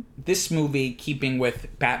 This movie, keeping with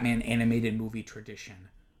Batman animated movie tradition,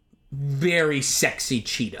 very sexy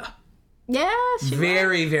cheetah. Yes.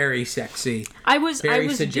 Very, very sexy. I was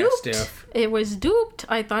suggestive. Duped. It was duped.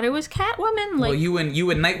 I thought it was Catwoman. Well, you and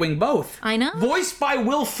Nightwing both. I know. Voiced by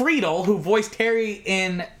Will Friedle, who voiced Terry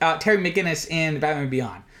McGinnis in Batman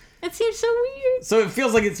Beyond. It seems so weird. So it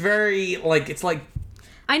feels like it's very it's like.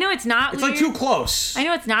 I know it's not. It's weird. like too close. I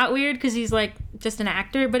know it's not weird because he's like just an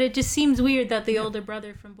actor, but it just seems weird that the older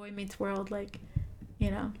brother from Boy Meets World,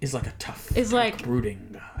 is like a tough,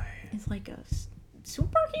 brooding guy. Is like a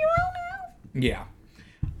superhero now. Yeah.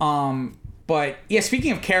 But yeah,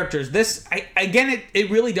 speaking of characters, this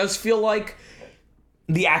it really does feel like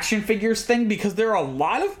the action figures thing, because there are a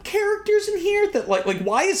lot of characters in here that like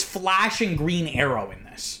why is Flash and Green Arrow in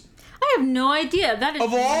this? I have no idea. That is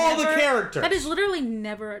of all the characters. That is literally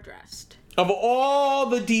never addressed. Of all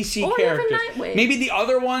the DC characters, even Nightwing. Maybe the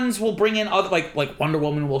other ones will bring in other like Wonder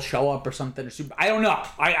Woman will show up or something, or I don't know.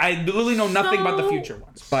 I literally know nothing about the future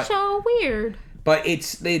ones. But so weird. But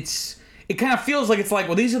it kind of feels like it's like,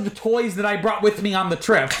 well, these are the toys that I brought with me on the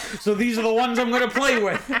trip, so these are the ones I'm going to play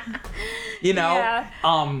with. Yeah.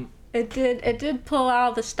 It did pull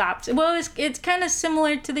all the stops. Well, it's kind of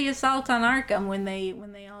similar to the assault on Arkham when they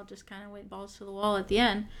all just kind of went balls to the wall at the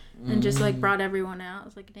end and just like brought everyone out. It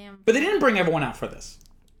was like, damn. But they didn't bring everyone out for this.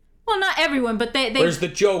 Well, not everyone, but they Where's the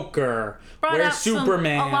Joker? Where's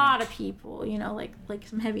Superman? A lot of people, like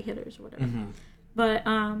some heavy hitters or whatever. Mm-hmm. But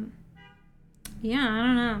yeah, I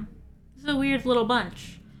don't know. This is a weird little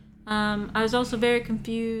bunch. I was also very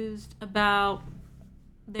confused about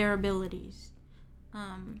their abilities.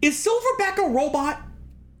 Is Silverback a robot?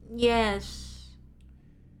 Yes.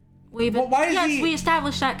 We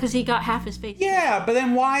established that because he got half his face. Yeah, but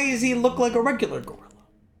then why does he look like a regular gorilla?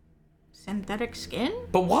 Synthetic skin?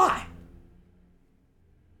 But why?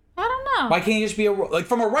 I don't know. Why can't he just be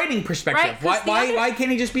from a writing perspective? Right, why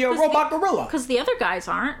can't he just be a robot gorilla? Because the other guys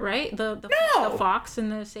aren't, right? The fox and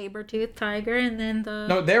the saber-toothed tiger and then the...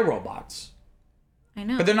 No, they're robots. I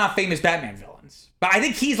know. But they're not famous Batman villains. But I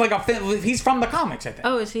think he's he's from the comics, I think.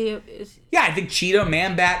 Oh, is he? Yeah, I think Cheetah,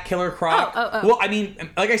 Man-Bat, Killer Croc. Oh. Well, I mean,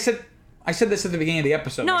 like I said this at the beginning of the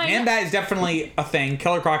episode. No, Man-Bat is definitely a thing.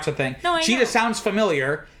 Killer Croc's a thing. No, I Cheetah know. sounds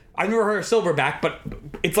familiar. I've never heard of Silverback, but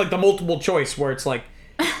it's like the multiple choice where it's like...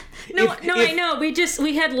 I know.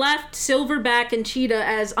 We had left Silverback and Cheetah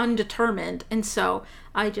as undetermined, and so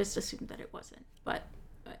I just assumed that it wasn't. But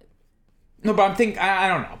no, but I'm thinking... I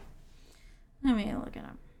don't know. Let me look it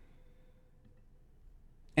up.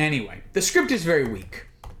 Anyway, the script is very weak.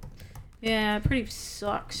 Yeah, it pretty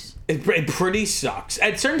sucks. It pretty sucks.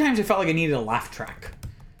 At certain times, I felt like I needed a laugh track.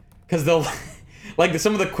 Because they'll... like,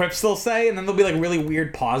 some of the quips they'll say, and then there'll be, like, really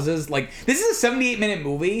weird pauses. Like, this is a 78-minute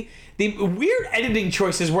movie. The weird editing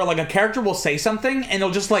choices where, like, a character will say something, and they'll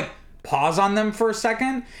just, like, pause on them for a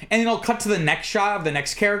second, and then it'll cut to the next shot of the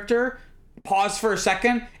next character, pause for a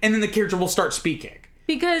second, and then the character will start speaking.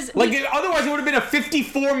 Because otherwise it would have been a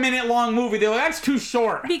 54-minute long movie. They're like, that's too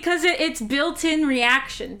short. Because it's built-in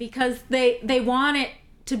reaction. Because they want it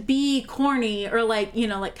to be corny or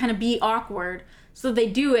kind of be awkward. So they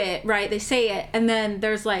do it, right? They say it, and then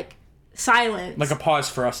there's like silence, like a pause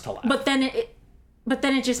for us to laugh. But then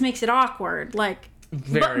it just makes it awkward, like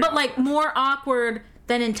but like more awkward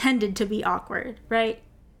than intended to be awkward, right?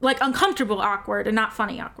 Like uncomfortable awkward and not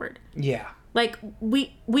funny awkward. Yeah. Like,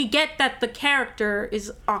 we get that the character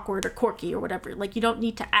is awkward or quirky or whatever. Like, you don't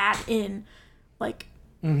need to add in, like,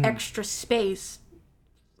 extra space,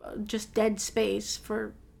 just dead space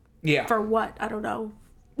for what? I don't know.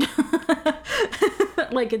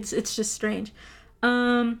 Like it's just strange.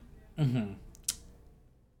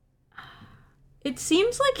 It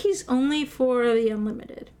seems like he's only for the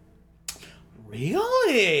Unlimited.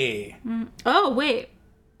 Really? Oh wait.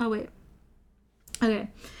 Okay.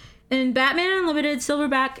 In Batman Unlimited,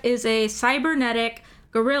 Silverback is a cybernetic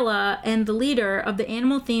gorilla and the leader of the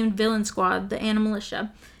animal-themed villain squad, the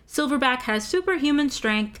Animalitia. Silverback has superhuman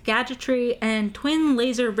strength, gadgetry, and twin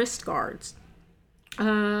laser wrist guards.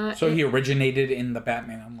 So he originated in the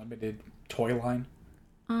Batman Unlimited toy line?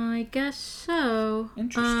 I guess so.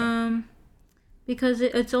 Interesting. Because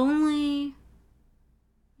it's only...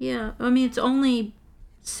 Yeah, I mean, it's only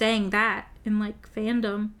saying that in, like,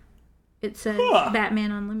 fandom. It says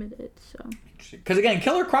Batman Unlimited, so... Because, again,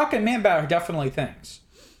 Killer Croc and Man-Bat are definitely things.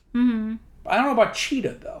 Mm-hmm. I don't know about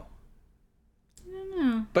Cheetah, though. I don't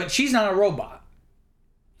know. But she's not a robot.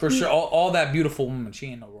 For sure. All that beautiful woman, she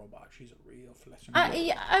ain't no robot. She's a real flesh and blood.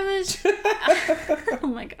 Yeah, I was... oh,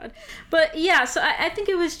 my God. But, yeah, so I think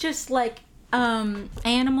it was just, like,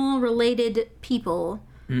 animal-related people.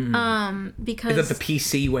 Because... Is that the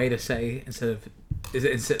PC way to say, instead of...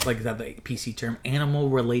 Is that the PC term?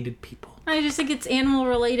 Animal-related people. I just think it's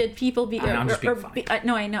animal-related people. I'm just being funny.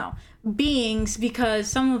 No, I know. Beings, because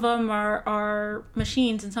some of them are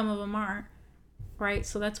machines and some of them aren't. Right?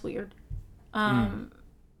 So that's weird. But,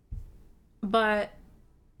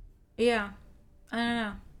 yeah. I don't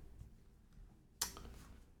know.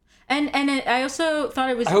 And I also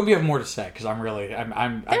thought it was... I hope you have more to say, because I'm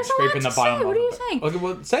scraping the bottom. What are you saying? Okay,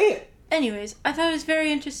 well, say it. Anyways, I thought it was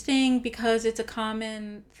very interesting because it's a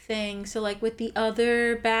common thing. So, like, with the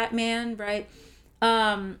other Batman, right?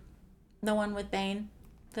 The one with Bane,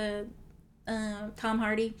 the Tom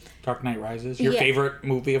Hardy. Dark Knight Rises. Your favorite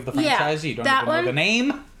movie of the franchise? You don't even know the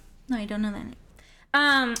name? No, I don't know that name.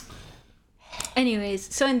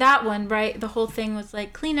 Anyways, so in that one, right, the whole thing was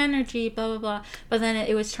like clean energy, blah, blah, blah. But then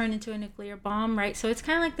it was turned into a nuclear bomb, right? So it's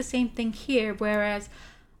kind of like the same thing here, whereas...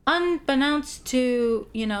 unbeknownst to,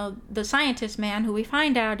 the scientist man, who we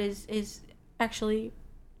find out is actually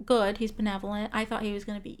good. He's benevolent. I thought he was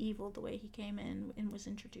going to be evil the way he came in and was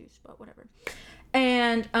introduced, but whatever.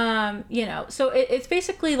 And, so it's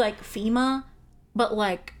basically like FEMA, but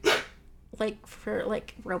like for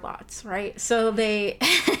like robots, right? So they,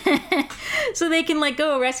 can like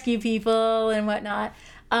go rescue people and whatnot.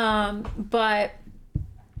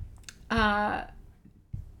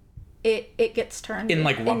 It gets turned in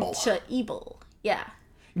like rubble into evil. Yeah.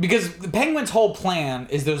 Because the Penguin's whole plan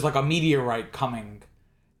is there's like a meteorite coming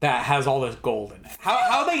that has all this gold in it.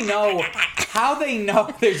 How they know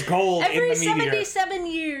there's gold in the meteor? Every 77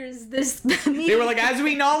 years this meteor. They were like, as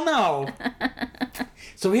we all know.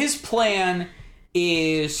 So his plan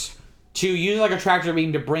is to use like a tractor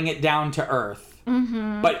beam to bring it down to Earth.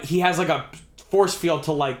 Mm-hmm. But he has like a force field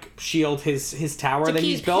to like shield his tower that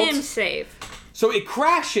he's built. To keep him safe. So it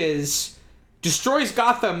crashes, destroys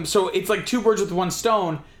Gotham, so it's like two birds with one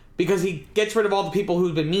stone, because he gets rid of all the people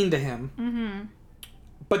who've been mean to him. Mm-hmm.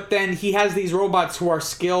 But then he has these robots who are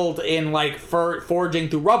skilled in, like, foraging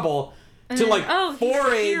through rubble to, like,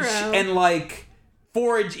 forage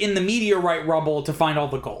in the meteorite rubble to find all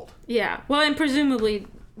the gold. Yeah. Well, and presumably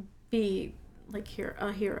be, like,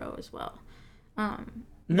 a hero as well.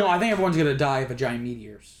 No, I think everyone's gonna die if a giant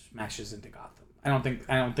meteor smashes into Gotham. I don't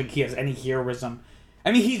think he has any heroism.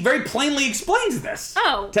 I mean, he very plainly explains this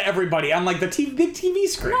to everybody on like the big TV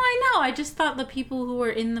screen. No, I know. I just thought the people who were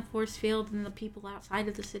in the force field and the people outside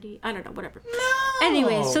of the city. I don't know. Whatever. No.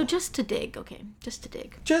 Anyway, so just to dig. Okay, just to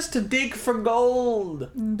dig. Just to dig for gold.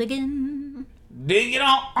 Digging. Dig it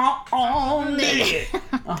on, dig it.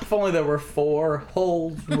 Oh, if only there were 4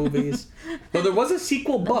 Holes movies. Though there was a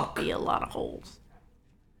sequel book. There'd be a lot of holes.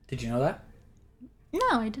 Did you know that?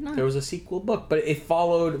 No, I did not. There was a sequel book, but it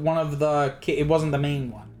followed one of the... It wasn't the main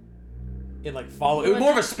one. It, like, followed... It was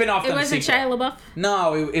more of a spin-off than a sequel. It wasn't Shia LaBeouf?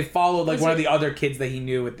 No, it followed, like, one of the other kids that he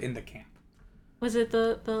knew in the camp. Was it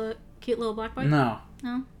the cute little black boy? No.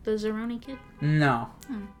 No? The Zeroni kid? No.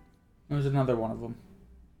 It was another one of them.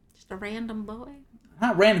 Just a random boy?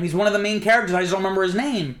 Not random. He's one of the main characters. I just don't remember his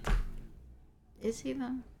name. Is he,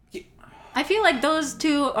 though? Yeah. I feel like those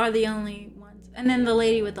two are the only ones. And then the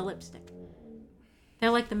lady with the lipstick. They're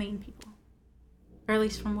like the main people. Or at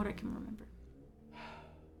least from what I can remember.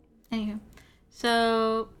 Anywho.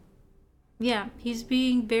 So, yeah. He's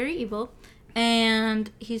being very evil. And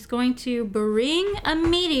he's going to bring a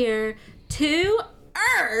meteor to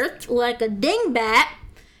Earth like a dingbat.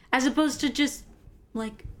 As opposed to just,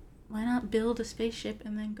 like, why not build a spaceship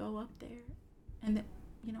and then go up there? And then,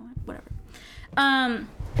 you know what? Whatever.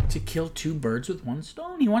 To kill two birds with one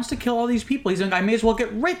stone. He wants to kill all these people. He's like, I may as well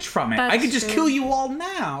get rich from it. I could just kill you all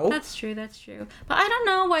now. That's true. But I don't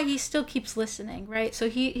know why he still keeps listening, right? So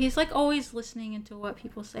he's like always listening into what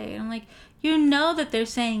people say. And I'm like, you know that they're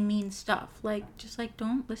saying mean stuff. Like, just like,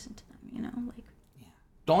 don't listen to them, you know? Like, yeah.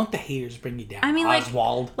 Don't let the haters bring you down, I mean,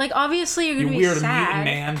 Oswald. Like obviously you're gonna be weird sad. Mutant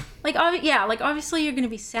man. Like, like obviously you're gonna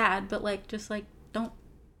be sad, but like, just like, don't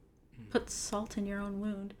put salt in your own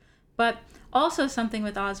wound. But also something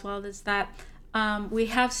with Oswald is that we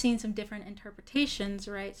have seen some different interpretations,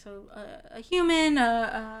 right? So a human,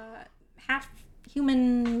 half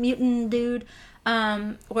human mutant dude,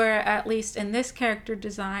 or at least in this character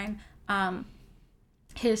design,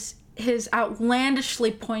 his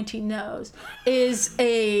outlandishly pointy nose is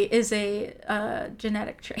a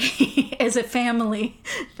genetic trait, is a family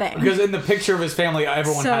thing. Because in the picture of his family,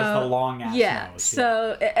 everyone has the long ass nose.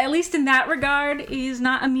 So at least in that regard, he's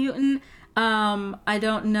not a mutant. I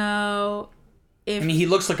don't know if... I mean, he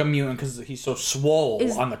looks like a mutant because he's so swole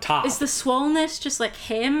on the top. Is the swollenness just like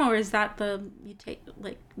him, or is that the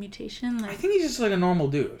mutation? Like, I think he's just like a normal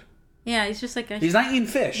dude. Yeah, he's just like a... He's not eating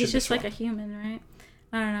fish. He's just like a human, right?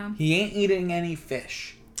 I don't know. He ain't eating any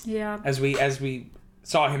fish. Yeah. As we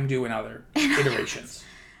saw him do in other iterations.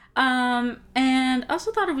 And I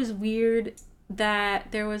also thought it was weird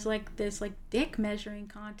that there was like this like dick measuring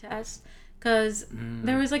contest, because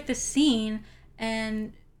there was like this scene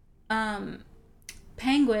and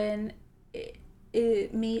Penguin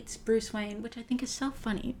it meets Bruce Wayne, which I think is so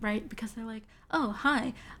funny, right? Because they're like, oh,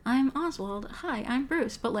 hi, I'm Oswald. Hi, I'm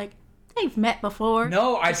Bruce. But like, they've met before.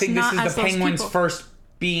 No, I think this is the Penguin's first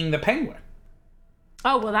being the Penguin.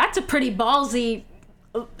 Oh, well, that's a pretty ballsy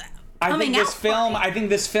I think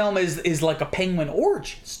this film is like a Penguin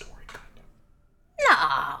origin story, kind of.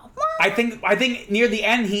 No. What? I think near the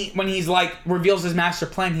end, when he's like reveals his master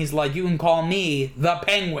plan, he's like, you can call me the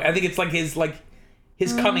Penguin. I think it's like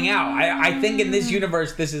his coming out. I think in this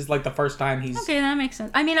universe, this is like the first time he's... Okay, that makes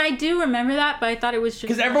sense. I mean, I do remember that, but I thought it was just...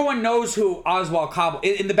 Because everyone knows who Oswald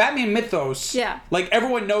in the Batman mythos, like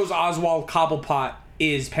everyone knows Oswald Cobblepot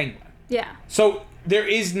is Penguin. Yeah. So there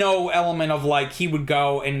is no element of like he would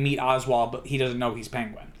go and meet Oswald, but he doesn't know he's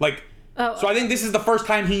Penguin. Like, so I think this is the first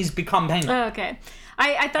time he's become Penguin. Oh, okay.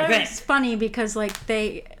 I thought it was funny because like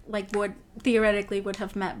they like would theoretically would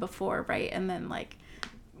have met before, right? And then like...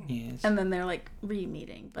 Yes. And then they're like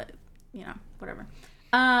re-meeting, but you know, whatever.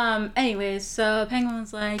 Anyways, so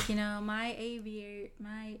Penguin's like, you know, my aviary.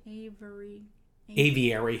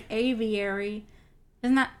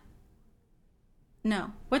 Isn't that...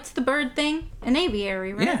 No. What's the bird thing? An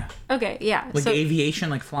aviary, right? Yeah. Okay, yeah. Like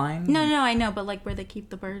aviation, like flying? No, I know, but like where they keep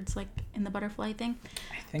the birds, like in the butterfly thing.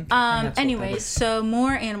 I think that's anyways, so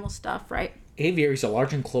more animal stuff, right? Aviary is a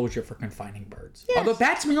large enclosure for confining birds. Yes. Although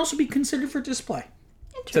bats may also be considered for display.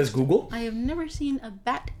 Says Google. I have never seen a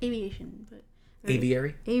bat aviation, but...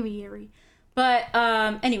 Aviary. But,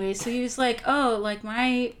 anyway, so he was like, oh, like,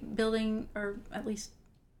 my building, or at least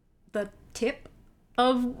the tip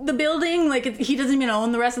of the building, like, he doesn't even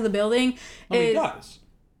own the rest of the building. Oh, he does.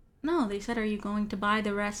 No, they said, are you going to buy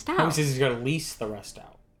the rest out? No, he says he's going to lease the rest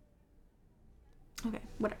out. Okay,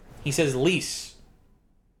 whatever. He says lease.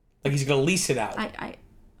 Like, he's going to lease it out.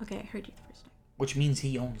 Okay, I heard you the first time. Which means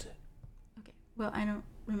he owns it. Okay, well, I don't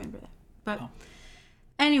remember that. But,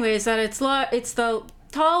 anyways, that it's the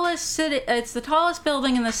tallest city. It's the tallest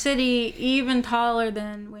building in the city, even taller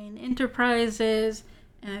than Wayne Enterprises.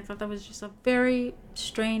 And I thought that was just a very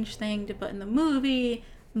strange thing to put in the movie,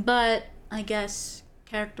 but I guess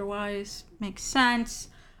character-wise makes sense.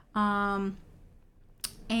 And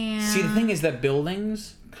see, the thing is that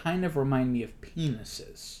buildings kind of remind me of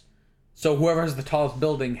penises. So whoever has the tallest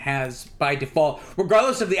building has, by default,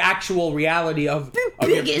 regardless of the actual reality of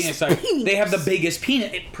your penis, they have the biggest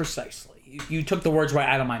penis. Precisely. You took the words right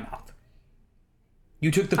out of my mouth.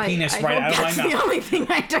 You took the penis right out of my mouth. That's the only thing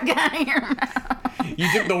I took out of your mouth.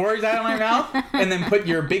 You took the words out of my mouth and then put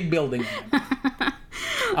your big building in.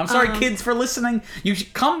 I'm sorry, kids, for listening. You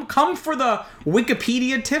should come for the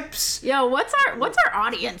Wikipedia tips. Yo, what's our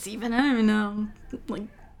audience even? I don't even know. Like,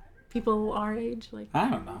 people our age, like... I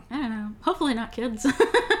don't know. Hopefully not kids.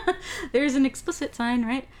 There's an explicit sign,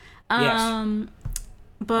 right? Yes.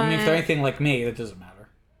 But... I mean, if they're anything like me, that doesn't matter.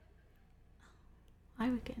 I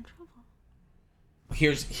would get in trouble.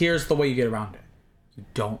 Here's the way you get around it. You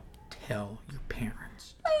don't tell your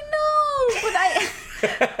parents. I know,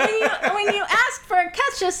 but when you ask for a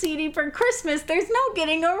Kesha CD for Christmas, there's no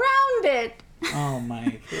getting around it. Oh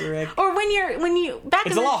my frick. Or when you back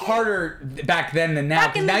It's in a the lot day- harder back then than now.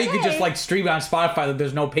 Back in Because now the you can just day- like stream it on Spotify. Like,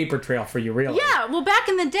 there's no paper trail for you, really. Yeah, well, back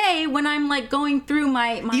in the day when I'm like going through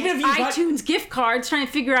my Even if you got- iTunes gift cards trying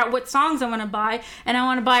to figure out what songs I want to buy, and I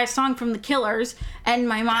want to buy a song from The Killers, and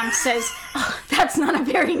my mom says, oh, that's not a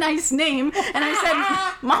very nice name. And I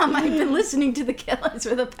said, Mom, I've been listening to The Killers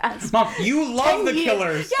for the past Mom, you love 10 the years.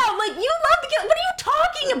 Killers. Yeah, I'm like, you love The Killers. What are you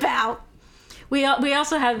talking about? We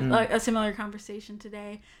also had a similar conversation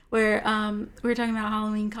today where we were talking about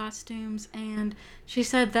Halloween costumes, and she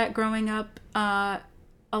said that growing up, a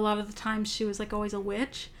lot of the times she was like always a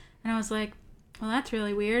witch, and I was like, well, that's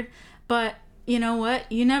really weird, but you know what?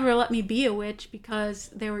 You never let me be a witch because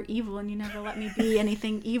they were evil, and you never let me be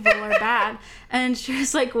anything evil or bad. And she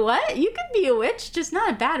was like, what? You could be a witch, just not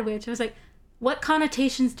a bad witch. I was like, what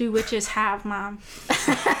connotations do witches have, Mom?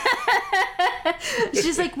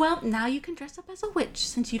 She's like, well, now you can dress up as a witch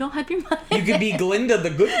since you don't have your money. You could be Glinda the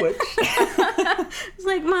Good Witch. I was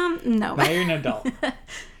like, Mom, no. Now you're an adult.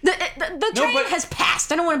 The train has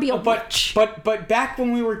passed. I don't want to be a witch. But back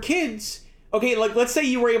when we were kids, okay, like let's say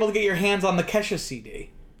you were able to get your hands on the Kesha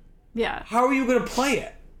CD. Yeah, How are you going to play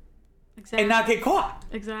it exactly. and not get caught?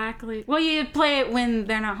 Exactly. Well, you play it when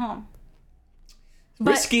they're not home.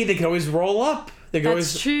 Risky, they could always roll up. They could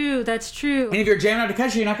That's always... true. That's true. And if you're jamming out to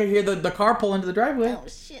Kesha, you're not going to hear the car pull into the driveway. Oh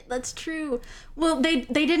shit, that's true. Well, they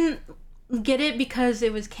didn't get it because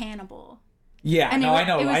it was cannibal. Yeah, And no, it I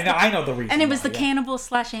know. was I know the reason. And it was why, the yeah.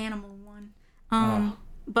 cannibal/animal one.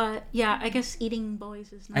 But yeah, I guess eating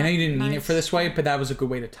boys is not I know you didn't mean it nice. for this way, but that was a good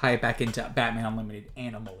way to tie it back into Batman Unlimited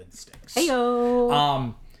Animal Instincts.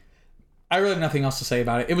 Heyo. I really have nothing else to say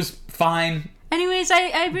about it. It was fine. Anyways,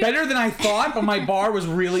 I really, Better than I thought, but my bar was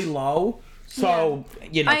really low. So,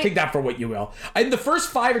 take that for what you will. The first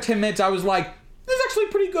 5 or 10 minutes, I was like, this is actually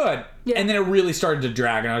pretty good. Yeah. And then it really started to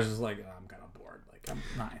drag, and I was just like, oh, I'm kind of bored. Like, I'm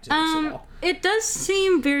not into this at all. it does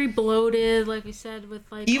seem very bloated, like we said, with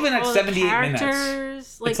like Even at all 78 the minutes,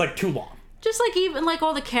 characters. it's like too long. Just like even like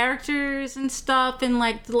all the characters and stuff, and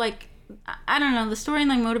like I don't know, the story and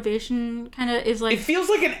like motivation kind of is like It feels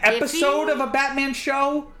like an episode of a Batman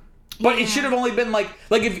show, but Yeah. it should have only been like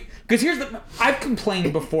if because I've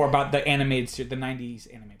complained before about the animated series, the 90s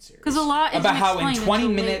animated series, 'Cause a lot isn't about how in explained 20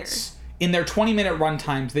 until minutes in their 20-minute run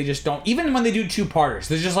times they just don't, even when they do 2-parters,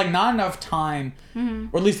 there's just like not enough time,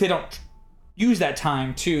 or at least they don't use that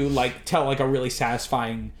time to like tell like a really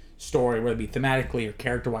satisfying story, whether it be thematically or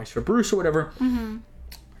character-wise for Bruce or whatever.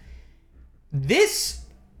 This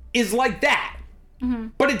is like that,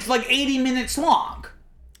 but it's like 80 minutes long.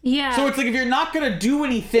 yeah. So it's like if you're not going to do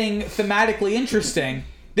anything thematically interesting,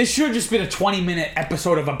 this should have just been a 20-minute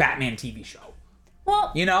episode of a Batman TV show.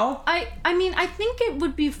 well, You know? I mean, I think it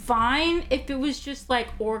would be fine if it was just like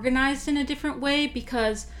organized in a different way,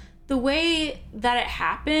 because the way that it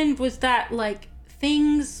happened was that like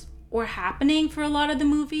things were happening for a lot of the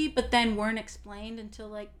movie, but then weren't explained until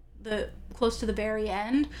like the close to the very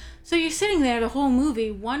end. So you're sitting there the whole movie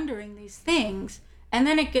wondering these things, and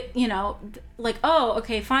then it get like, oh,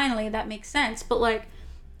 okay, finally that makes sense. But like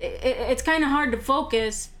it's kind of hard to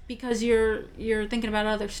focus because you're thinking about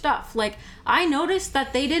other stuff. Like I noticed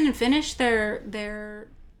that they didn't finish their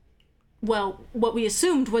well, what we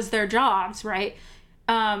assumed was their jobs, right?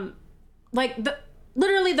 Like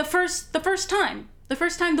literally the first time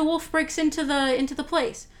the wolf breaks into the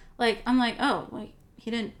place, like I'm like, oh, like he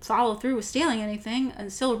didn't follow through with stealing anything. And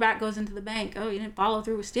Silverback goes into the bank. Oh, you didn't follow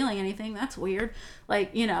through with stealing anything. That's weird. Like,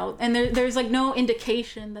 and there's like no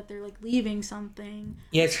indication that they're like leaving something.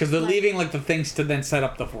 Yeah, it's because they're leaving like the things to then set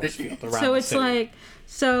up the force field around So the it's city. like,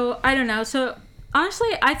 so I don't know. So honestly,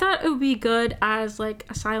 I thought it would be good as like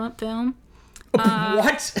a silent film.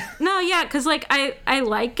 What? No, yeah, because like I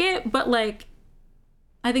like it, but like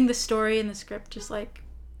I think the story and the script just like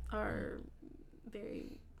are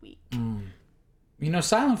very weak.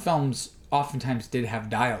 Silent films oftentimes did have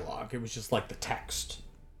dialogue. It was just like the text.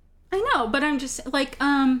 I know, but I'm just like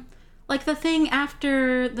the thing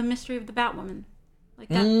after The Mystery of the Batwoman, like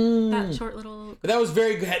that short little. But that was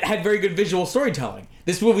had very good visual storytelling.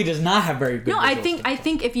 This movie does not have very good. No, I visual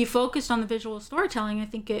think if you focused on the visual storytelling, I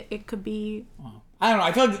think it could be. I don't know.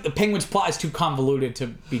 I feel like the Penguin's plot is too convoluted to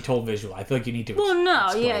be told visual. I feel like you need to. Well, no,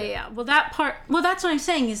 explain it. yeah. Well, that part. Well, that's what I'm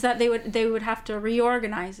saying is that they would have to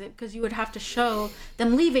reorganize it, because you would have to show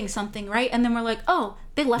them leaving something, right? And then we're like, oh,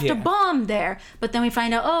 they left Yeah. a bomb there, but then we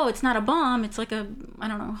find out, oh, it's not a bomb. It's like a, I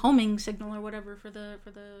don't know, homing signal or whatever for the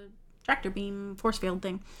tractor beam force field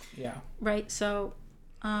thing, Yeah. right? So,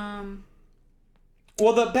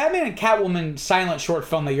 Well, the Batman and Catwoman silent short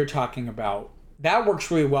film that you're talking about, that works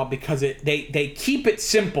really well because they keep it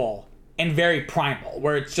simple, and very primal,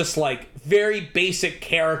 where it's just like very basic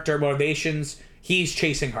character motivations. He's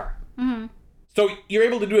chasing her. Mm-hmm. So you're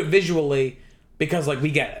able to do it visually because, like, we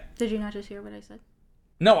get it. Did you not just hear what I said?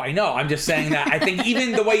 No, I know. I'm just saying that I think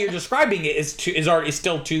even the way you're describing it is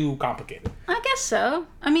still too complicated. I guess so.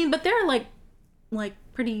 I mean, but they're like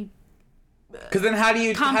pretty because then how do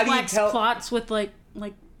you tell plots with like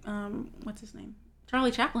what's his name?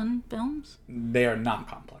 Charlie Chaplin films. They are not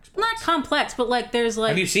complex plots. Not complex, but like there's like.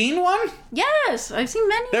 Have you seen one? Yes, I've seen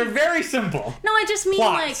many. They're very simple. No, I just mean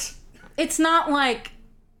plots. Like it's not like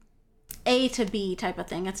A to B type of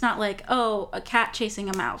thing. It's not like, oh, a cat chasing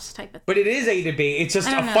a mouse type of thing. But it is A to B. It's just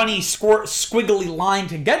a funny squiggly line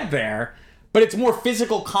to get there. But it's more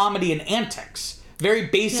physical comedy and antics. Very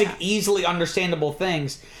basic, easily understandable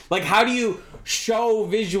things. Like, how do you show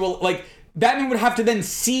visual... Like, Batman would have to then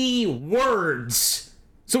see words.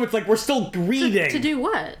 So it's like we're still reading. To do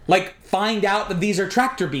what? Like, find out that these are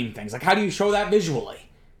tractor beam things. Like, how do you show that visually?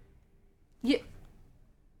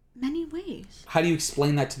 Many ways. How do you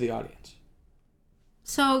explain that to the audience?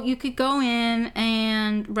 So you could go in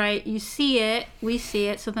and, right, you see it, we see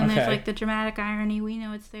it, so then there's like the dramatic irony, we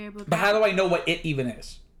know it's there. But how do I know what it even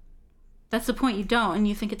is? That's the point, you don't, and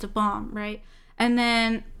you think it's a bomb, right? And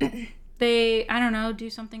then they, I don't know,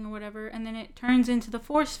 do something or whatever, and then it turns into the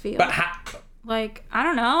force field. But how? Like, I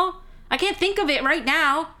don't know. I can't think of it right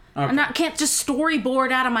now. Okay. Can't just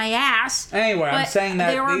storyboard out of my ass. Anyway, I'm saying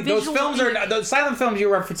that those silent films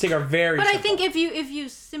you're referencing are very. But simple. I think if you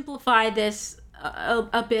simplify this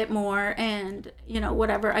a bit more and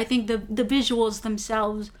whatever, I think the visuals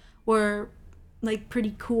themselves were like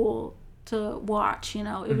pretty cool to watch.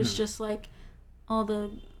 It was just like all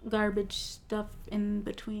the garbage stuff in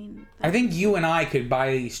between. I think you and I could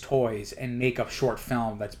buy these toys and make a short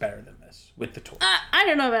film that's better than this with the toys. I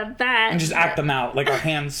don't know about that. And just act them out, like our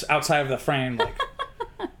hands outside of the frame, like.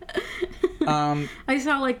 I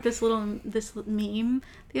saw like this meme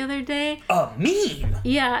the other day. A meme?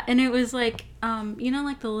 Yeah, and it was like,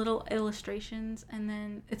 like the little illustrations, and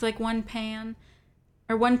then it's like one pane,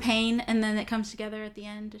 and then it comes together at the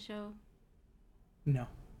end to show. No.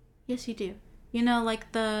 Yes, you do.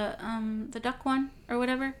 Like the duck one or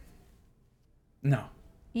whatever. No.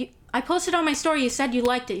 I posted on my story. You said you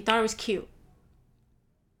liked it. You thought it was cute.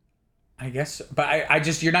 I guess, but I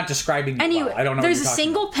just you're not describing it anyway, well. I don't know. There's a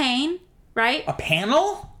single pane, right? A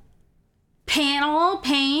panel?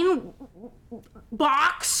 Pane,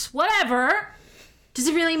 box, whatever. Does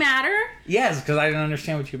it really matter? Yes, because I didn't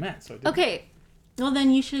understand what you meant. So okay. Well,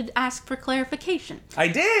 then you should ask for clarification. I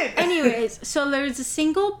did. Anyways, so there's a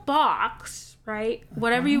single box, right?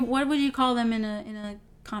 What would you call them in a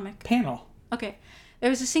comic? Panel. Okay.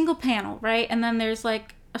 There's a single panel, right? And then there's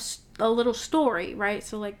like a little story, right?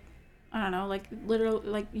 So like, I don't know, like literally,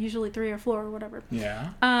 like usually 3 or 4 or whatever. Yeah.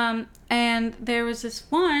 And there was this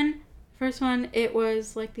first one, it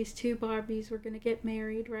was like these 2 Barbies were gonna get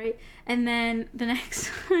married, right? And then the next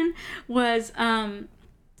one was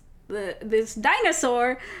this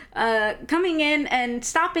dinosaur coming in and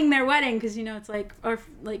stopping their wedding because it's like, or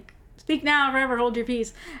like, speak now or forever hold your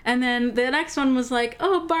peace. And then the next one was like,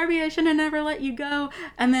 oh Barbie, I should have never let you go.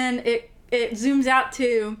 And then it zooms out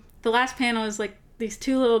to the last panel is like these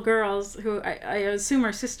 2 little girls who I assume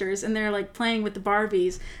are sisters, and they're like playing with the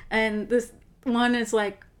Barbies, and this one is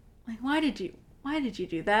like why did you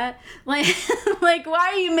do that? Like like why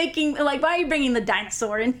are you bringing the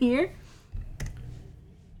dinosaur in here?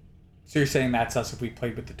 So you're saying that's us if we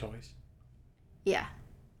played with the toys? Yeah.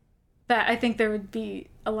 That I think there would be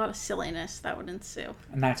a lot of silliness that would ensue.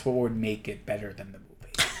 And that's what would make it better than the movie.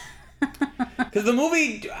 Because the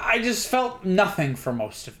movie, I just felt nothing for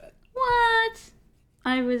most of it. What?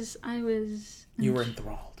 I was... You were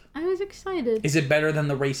enthralled. I was excited. Is it better than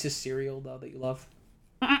the racist cereal, though, that you love?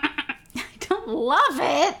 I don't love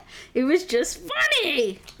it. It was just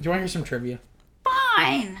funny. Do you want to hear some trivia?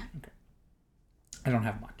 Fine. Okay. I don't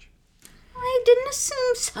have much. I didn't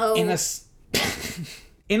assume so.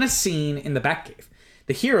 In a scene in the Batcave,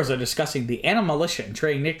 the heroes are discussing the Animalitia and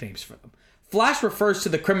trading nicknames for them. Flash refers to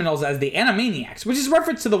the criminals as the Animaniacs, which is a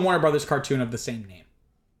reference to the Warner Brothers cartoon of the same name.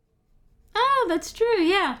 Oh, that's true,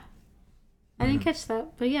 yeah. I didn't catch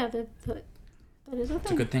that, but yeah, that is a thing.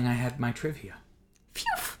 It's a good thing I had my trivia. Phew.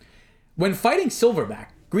 When fighting Silverback,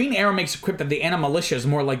 Green Arrow makes a quip that the Animalitia is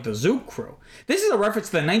more like the Zoo Crew. This is a reference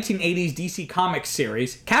to the 1980s DC Comics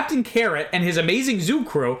series, Captain Carrot and His Amazing Zoo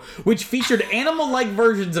Crew, which featured animal-like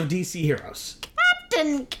versions of DC heroes.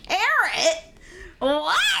 Captain Carrot?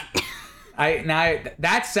 What?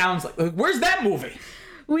 That sounds like... Where's that movie?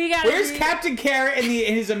 Where's Captain Carrot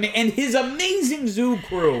and his Amazing Zoo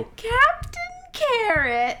Crew? Captain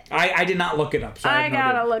carrot. I did not look it up, so I have no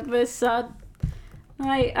gotta idea. look this up.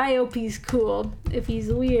 I hope he's cool. If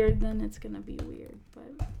he's weird, then it's gonna be weird.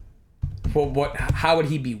 But Well, how would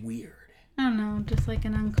he be weird? I don't know, just like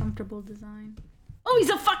an uncomfortable design. Oh, he's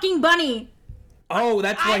a fucking bunny. Oh,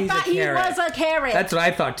 that's why I he's a thought carrot. he was a carrot. That's what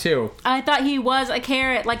I thought too. I thought he was a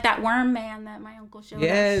carrot, like that worm man that my uncle showed us.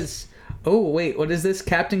 Yes. Oh, wait, what is this?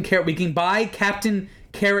 Captain Carrot. We can buy Captain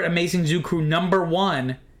Carrot Amazing Zoo Crew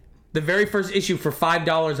 #1, the very first issue, for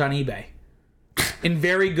 $5 on eBay. In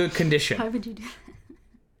very good condition. Why would you do that?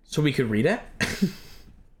 So we could read it?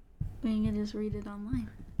 You can just read it online.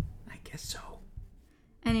 I guess so.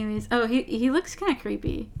 Anyways, he looks kind of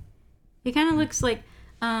creepy. He kind of looks like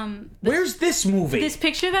Where's this movie? this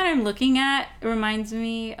picture that I'm looking at reminds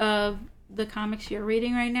me of the comics you're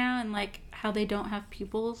reading right now, and like how they don't have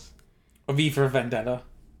pupils. V for Vendetta.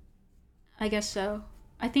 I guess so.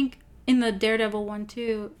 I think in the Daredevil one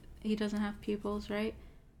too, he doesn't have pupils, right?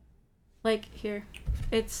 Like here,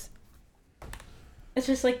 it's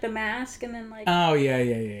just like the mask, and then like Oh, yeah.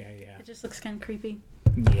 it just looks kind of creepy.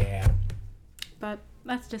 Yeah. But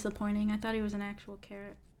that's disappointing. I thought he was an actual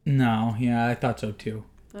carrot. No, yeah, I thought so too.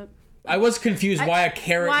 But I was confused why a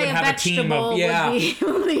carrot why would a have a team of... vegetable Yeah.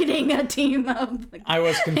 would be leading a team of I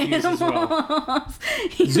was confused as well. animals.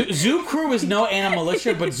 Zoo Crew is no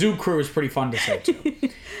Animalitia, but Zoo Crew is pretty fun to say too.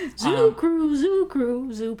 Zoo Crew,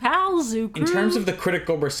 Zoo Pals, Zoo Crew. In terms of the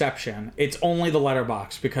critical reception, it's only the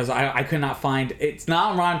Letterboxd because I could not find... It's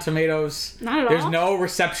not on Rotten Tomatoes. Not at There's all? no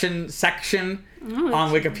reception section Oh,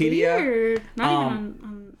 on that's Wikipedia. weird. Not even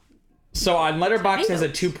on So on Letterboxd has a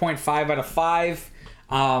Tomatoes. 2.5 out of 5.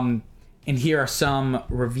 And here are some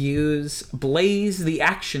reviews. Blaze the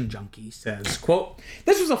Action Junkie says, quote,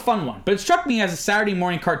 "This was a fun one, but it struck me as a Saturday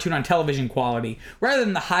morning cartoon on television quality rather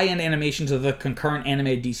than the high-end animations of the concurrent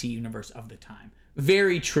animated DC universe of the time."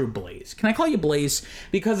 Very true, Blaze. Can I call you Blaze?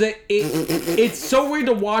 Because it's so weird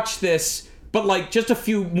to watch this, but like just a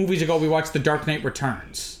few movies ago we watched The Dark Knight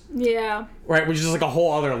Returns. Yeah. Right, which is like a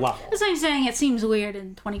whole other level. That's like saying it seems weird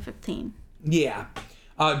in 2015. Yeah.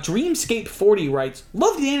 Dreamscape 40 writes,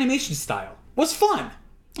 "Love the animation style. Was fun."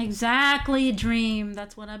 Exactly, Dream.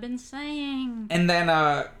 That's what I've been saying. And then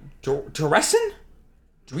Dreson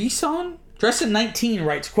 19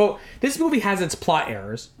 writes, quote, "This movie has its plot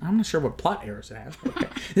errors." I'm not sure what plot errors it has. But okay.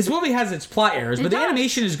 "This movie has its plot errors, but the does.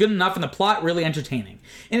 animation is good enough and the plot really entertaining.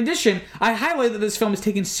 In addition, I highlight that this film is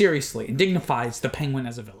taken seriously and dignifies the Penguin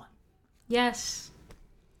as a villain." Yes.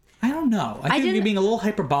 I don't know. I think you're didn't- being a little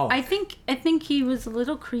hyperbolic. I think he was a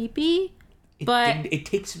little creepy, but it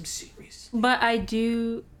takes him serious. I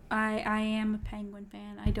am a Penguin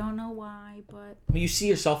fan. I don't know why, but I mean, you see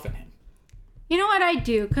yourself in him. you know what I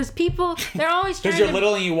do? Because people, they're always trying Because you're to...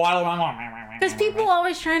 little and you waddle around. Because people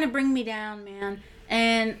always trying to bring me down, man.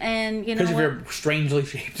 And you know Because of what? your strangely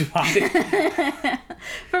shaped body.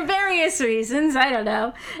 For various reasons, I don't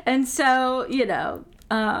know. And so, you know,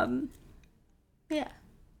 yeah.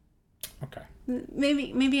 Okay.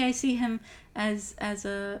 Maybe I see him as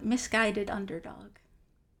a misguided underdog.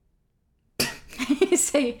 You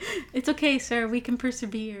say, "It's okay, sir. We can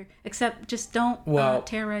persevere. Except just don't Well-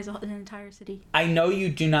 terrorize an entire city." I know you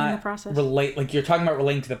do In not the process. relate, like you're talking about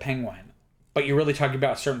relating to the Penguin, but you're really talking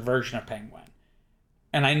about a certain version of Penguin.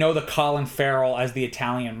 And I know the Colin Farrell as the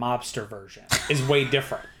Italian mobster version is way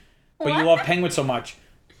different. But you love Penguin so much.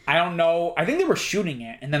 I don't know. I think they were shooting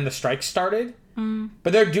it and then the strike started.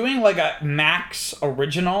 But they're doing like a Max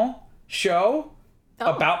original show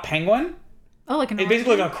about Penguin. Oh, like an It's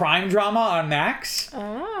basically like a crime drama on Max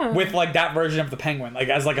with like that version of the Penguin, like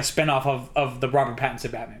as like a spin-off of the Robert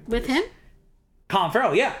Pattinson Batman. with him. Colin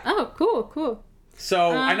Farrell, yeah. Oh, cool.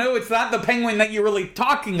 So I know it's not the Penguin that you're really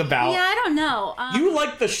talking about. Yeah, I don't know. You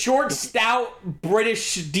like the short, stout,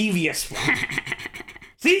 British, devious one.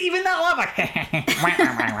 See, even that love.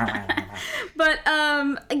 But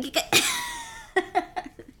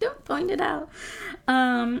don't point it out.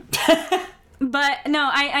 But no,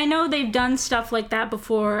 I know they've done stuff like that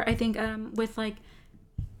before. I think with like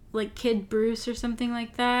Kid Bruce or something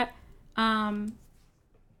like that.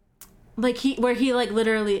 Like he like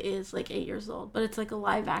literally is like 8 years old, but it's like a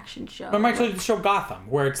live action show. Remember I told you the show Gotham,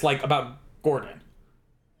 where it's like about Gordon.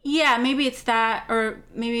 Yeah, maybe it's that, or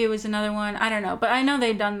maybe it was another one. I don't know, but I know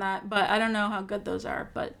they've done that, but I don't know how good those are.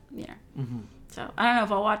 But yeah, so I don't know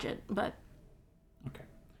if I'll watch it, but Okay.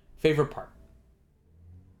 Favorite part?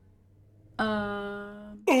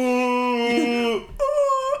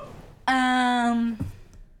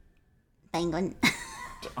 Penguin.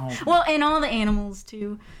 Oh. Well, and all the animals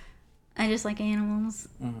too. I just like animals.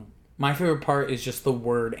 My favorite part is just the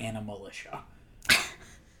word Animalitia.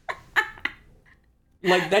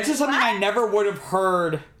 Like, that's just something I never would have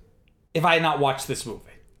heard if I had not watched this movie.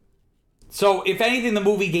 So, if anything, the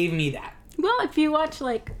movie gave me that. Well, if you watch,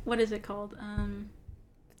 like, what is it called?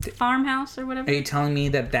 Farmhouse or whatever? Are you telling me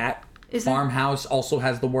that Farmhouse also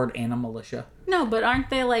has the word Animalitia? No, but aren't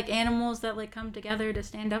they, like, animals that, like, come together to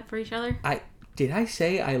stand up for each other? Did I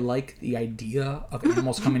say I like the idea of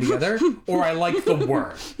animals coming together? Or I like the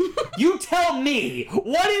word? You tell me!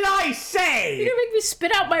 What did I say? You're gonna make me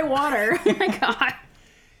spit out my water. Oh my god.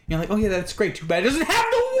 You're like, oh yeah, that's great. Too bad it doesn't have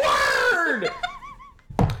the word!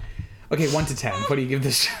 Okay, 1 to 10. What do you give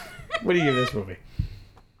this movie?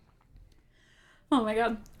 Oh my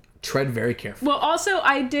god. Tread very carefully. Well, also,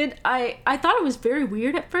 I thought it was very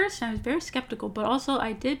weird at first, and I was very skeptical, but also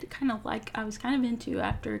I did kind of like, I was kind of into,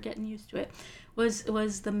 after getting used to it, was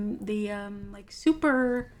the like,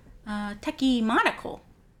 super techie monocle.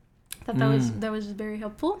 I thought that was very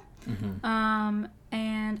helpful. Mm-hmm.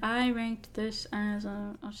 And I ranked this as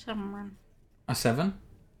a 7. A 7?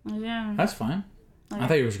 Yeah. That's fine. I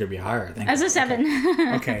thought it was going to be higher. I think. As a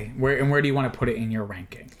 7. Okay. Where do you want to put it in your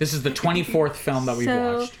ranking? This is the 24th film that we've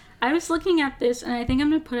watched. I was looking at this, and I think I'm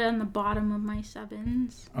going to put it on the bottom of my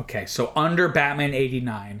 7s. Okay, so under Batman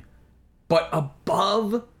 89, but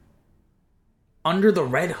above Under the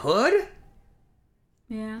Red Hood?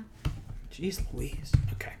 Yeah. Jeez Louise.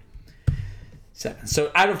 Okay. 7.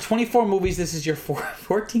 So out of 24 movies, this is your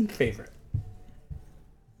 14th favorite.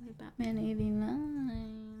 Batman 89.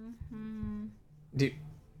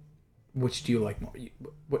 Which do you like more?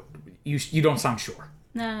 You don't sound sure.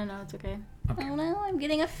 No, it's okay. Oh no, I'm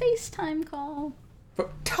getting a FaceTime call.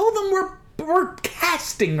 But tell them we're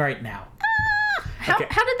casting right now. How did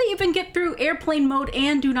they even get through airplane mode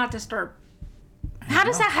and do not disturb? How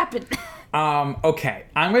does that happen? Okay,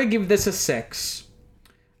 I'm gonna give this a 6.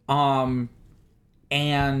 And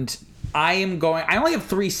I only have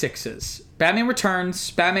 3 6s. Batman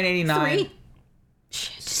Returns, Batman 89. 3?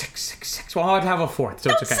 6. Well, I'd have a 4th, so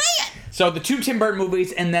it's okay. Say it! So the 2 Tim Burton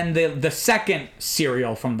movies, and then the second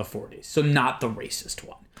serial from the 40s. So not the racist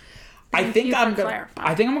one. I think I'm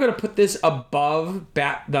gonna put this above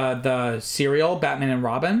the serial Batman and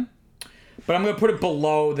Robin, but I'm gonna put it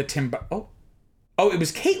below the Tim Burton. Oh, it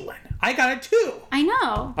was Caitlin. I got it too. I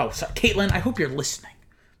know. Oh, sorry, Caitlin. I hope you're listening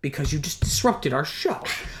because you just disrupted our show.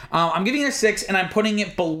 I'm giving it a 6, and I'm putting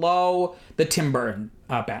it below the Tim Burton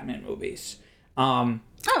Batman movies. Oh,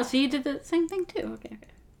 so you did the same thing too. Okay.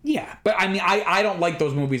 Yeah, but I mean, I don't like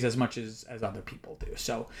those movies as much as other people do.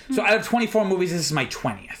 So out of 24 movies, this is my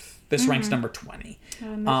 20th. This ranks number 20.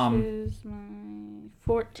 And this is my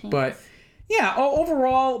 14th. But yeah,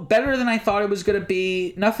 overall, better than I thought it was going to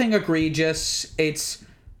be. Nothing egregious. It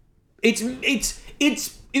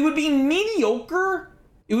would be mediocre.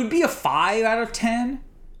 It would be a 5 out of 10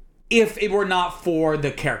 if it were not for the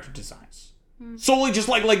character designs. Solely just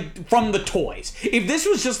like from the toys. If this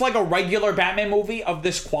was just like a regular Batman movie of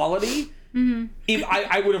this quality,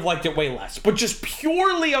 I would have liked it way less. But just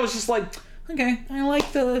purely, I was just like, okay, I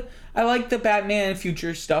like the Batman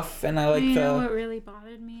future stuff, and I like You know what really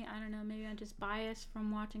bothered me? I don't know, maybe I'm just biased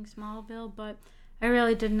from watching Smallville, but I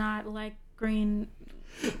really did not like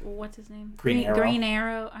what's his name? Green Arrow. Green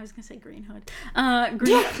Arrow. I was gonna say Green Hood.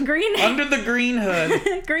 Green Under the Green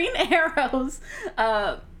Hood. Green Arrow's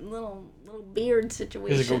little beard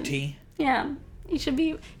situation. Is it goatee? Yeah, he should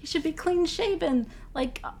be clean shaven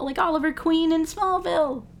like Oliver Queen in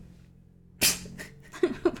Smallville.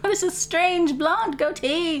 What is a strange blonde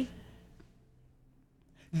goatee?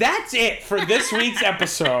 That's it for this week's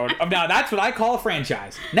episode of Now That's What I Call a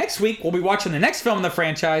Franchise. Next week, we'll be watching the next film in the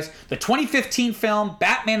franchise, the 2015 film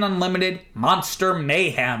Batman Unlimited Monster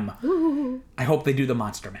Mayhem. Ooh. I hope they do the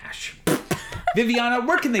Monster Mash. Viviana,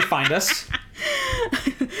 where can they find us?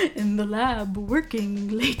 In the lab, working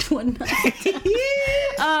late one night.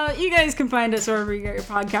 You guys can find us wherever you get your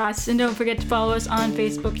podcasts. And don't forget to follow us on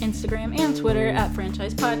Facebook, Instagram, and Twitter at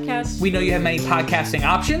Franchise Podcast. We know you have many podcasting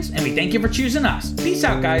options, and we thank you for choosing us. Peace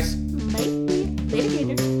out, guys. Bye.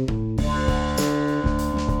 Later.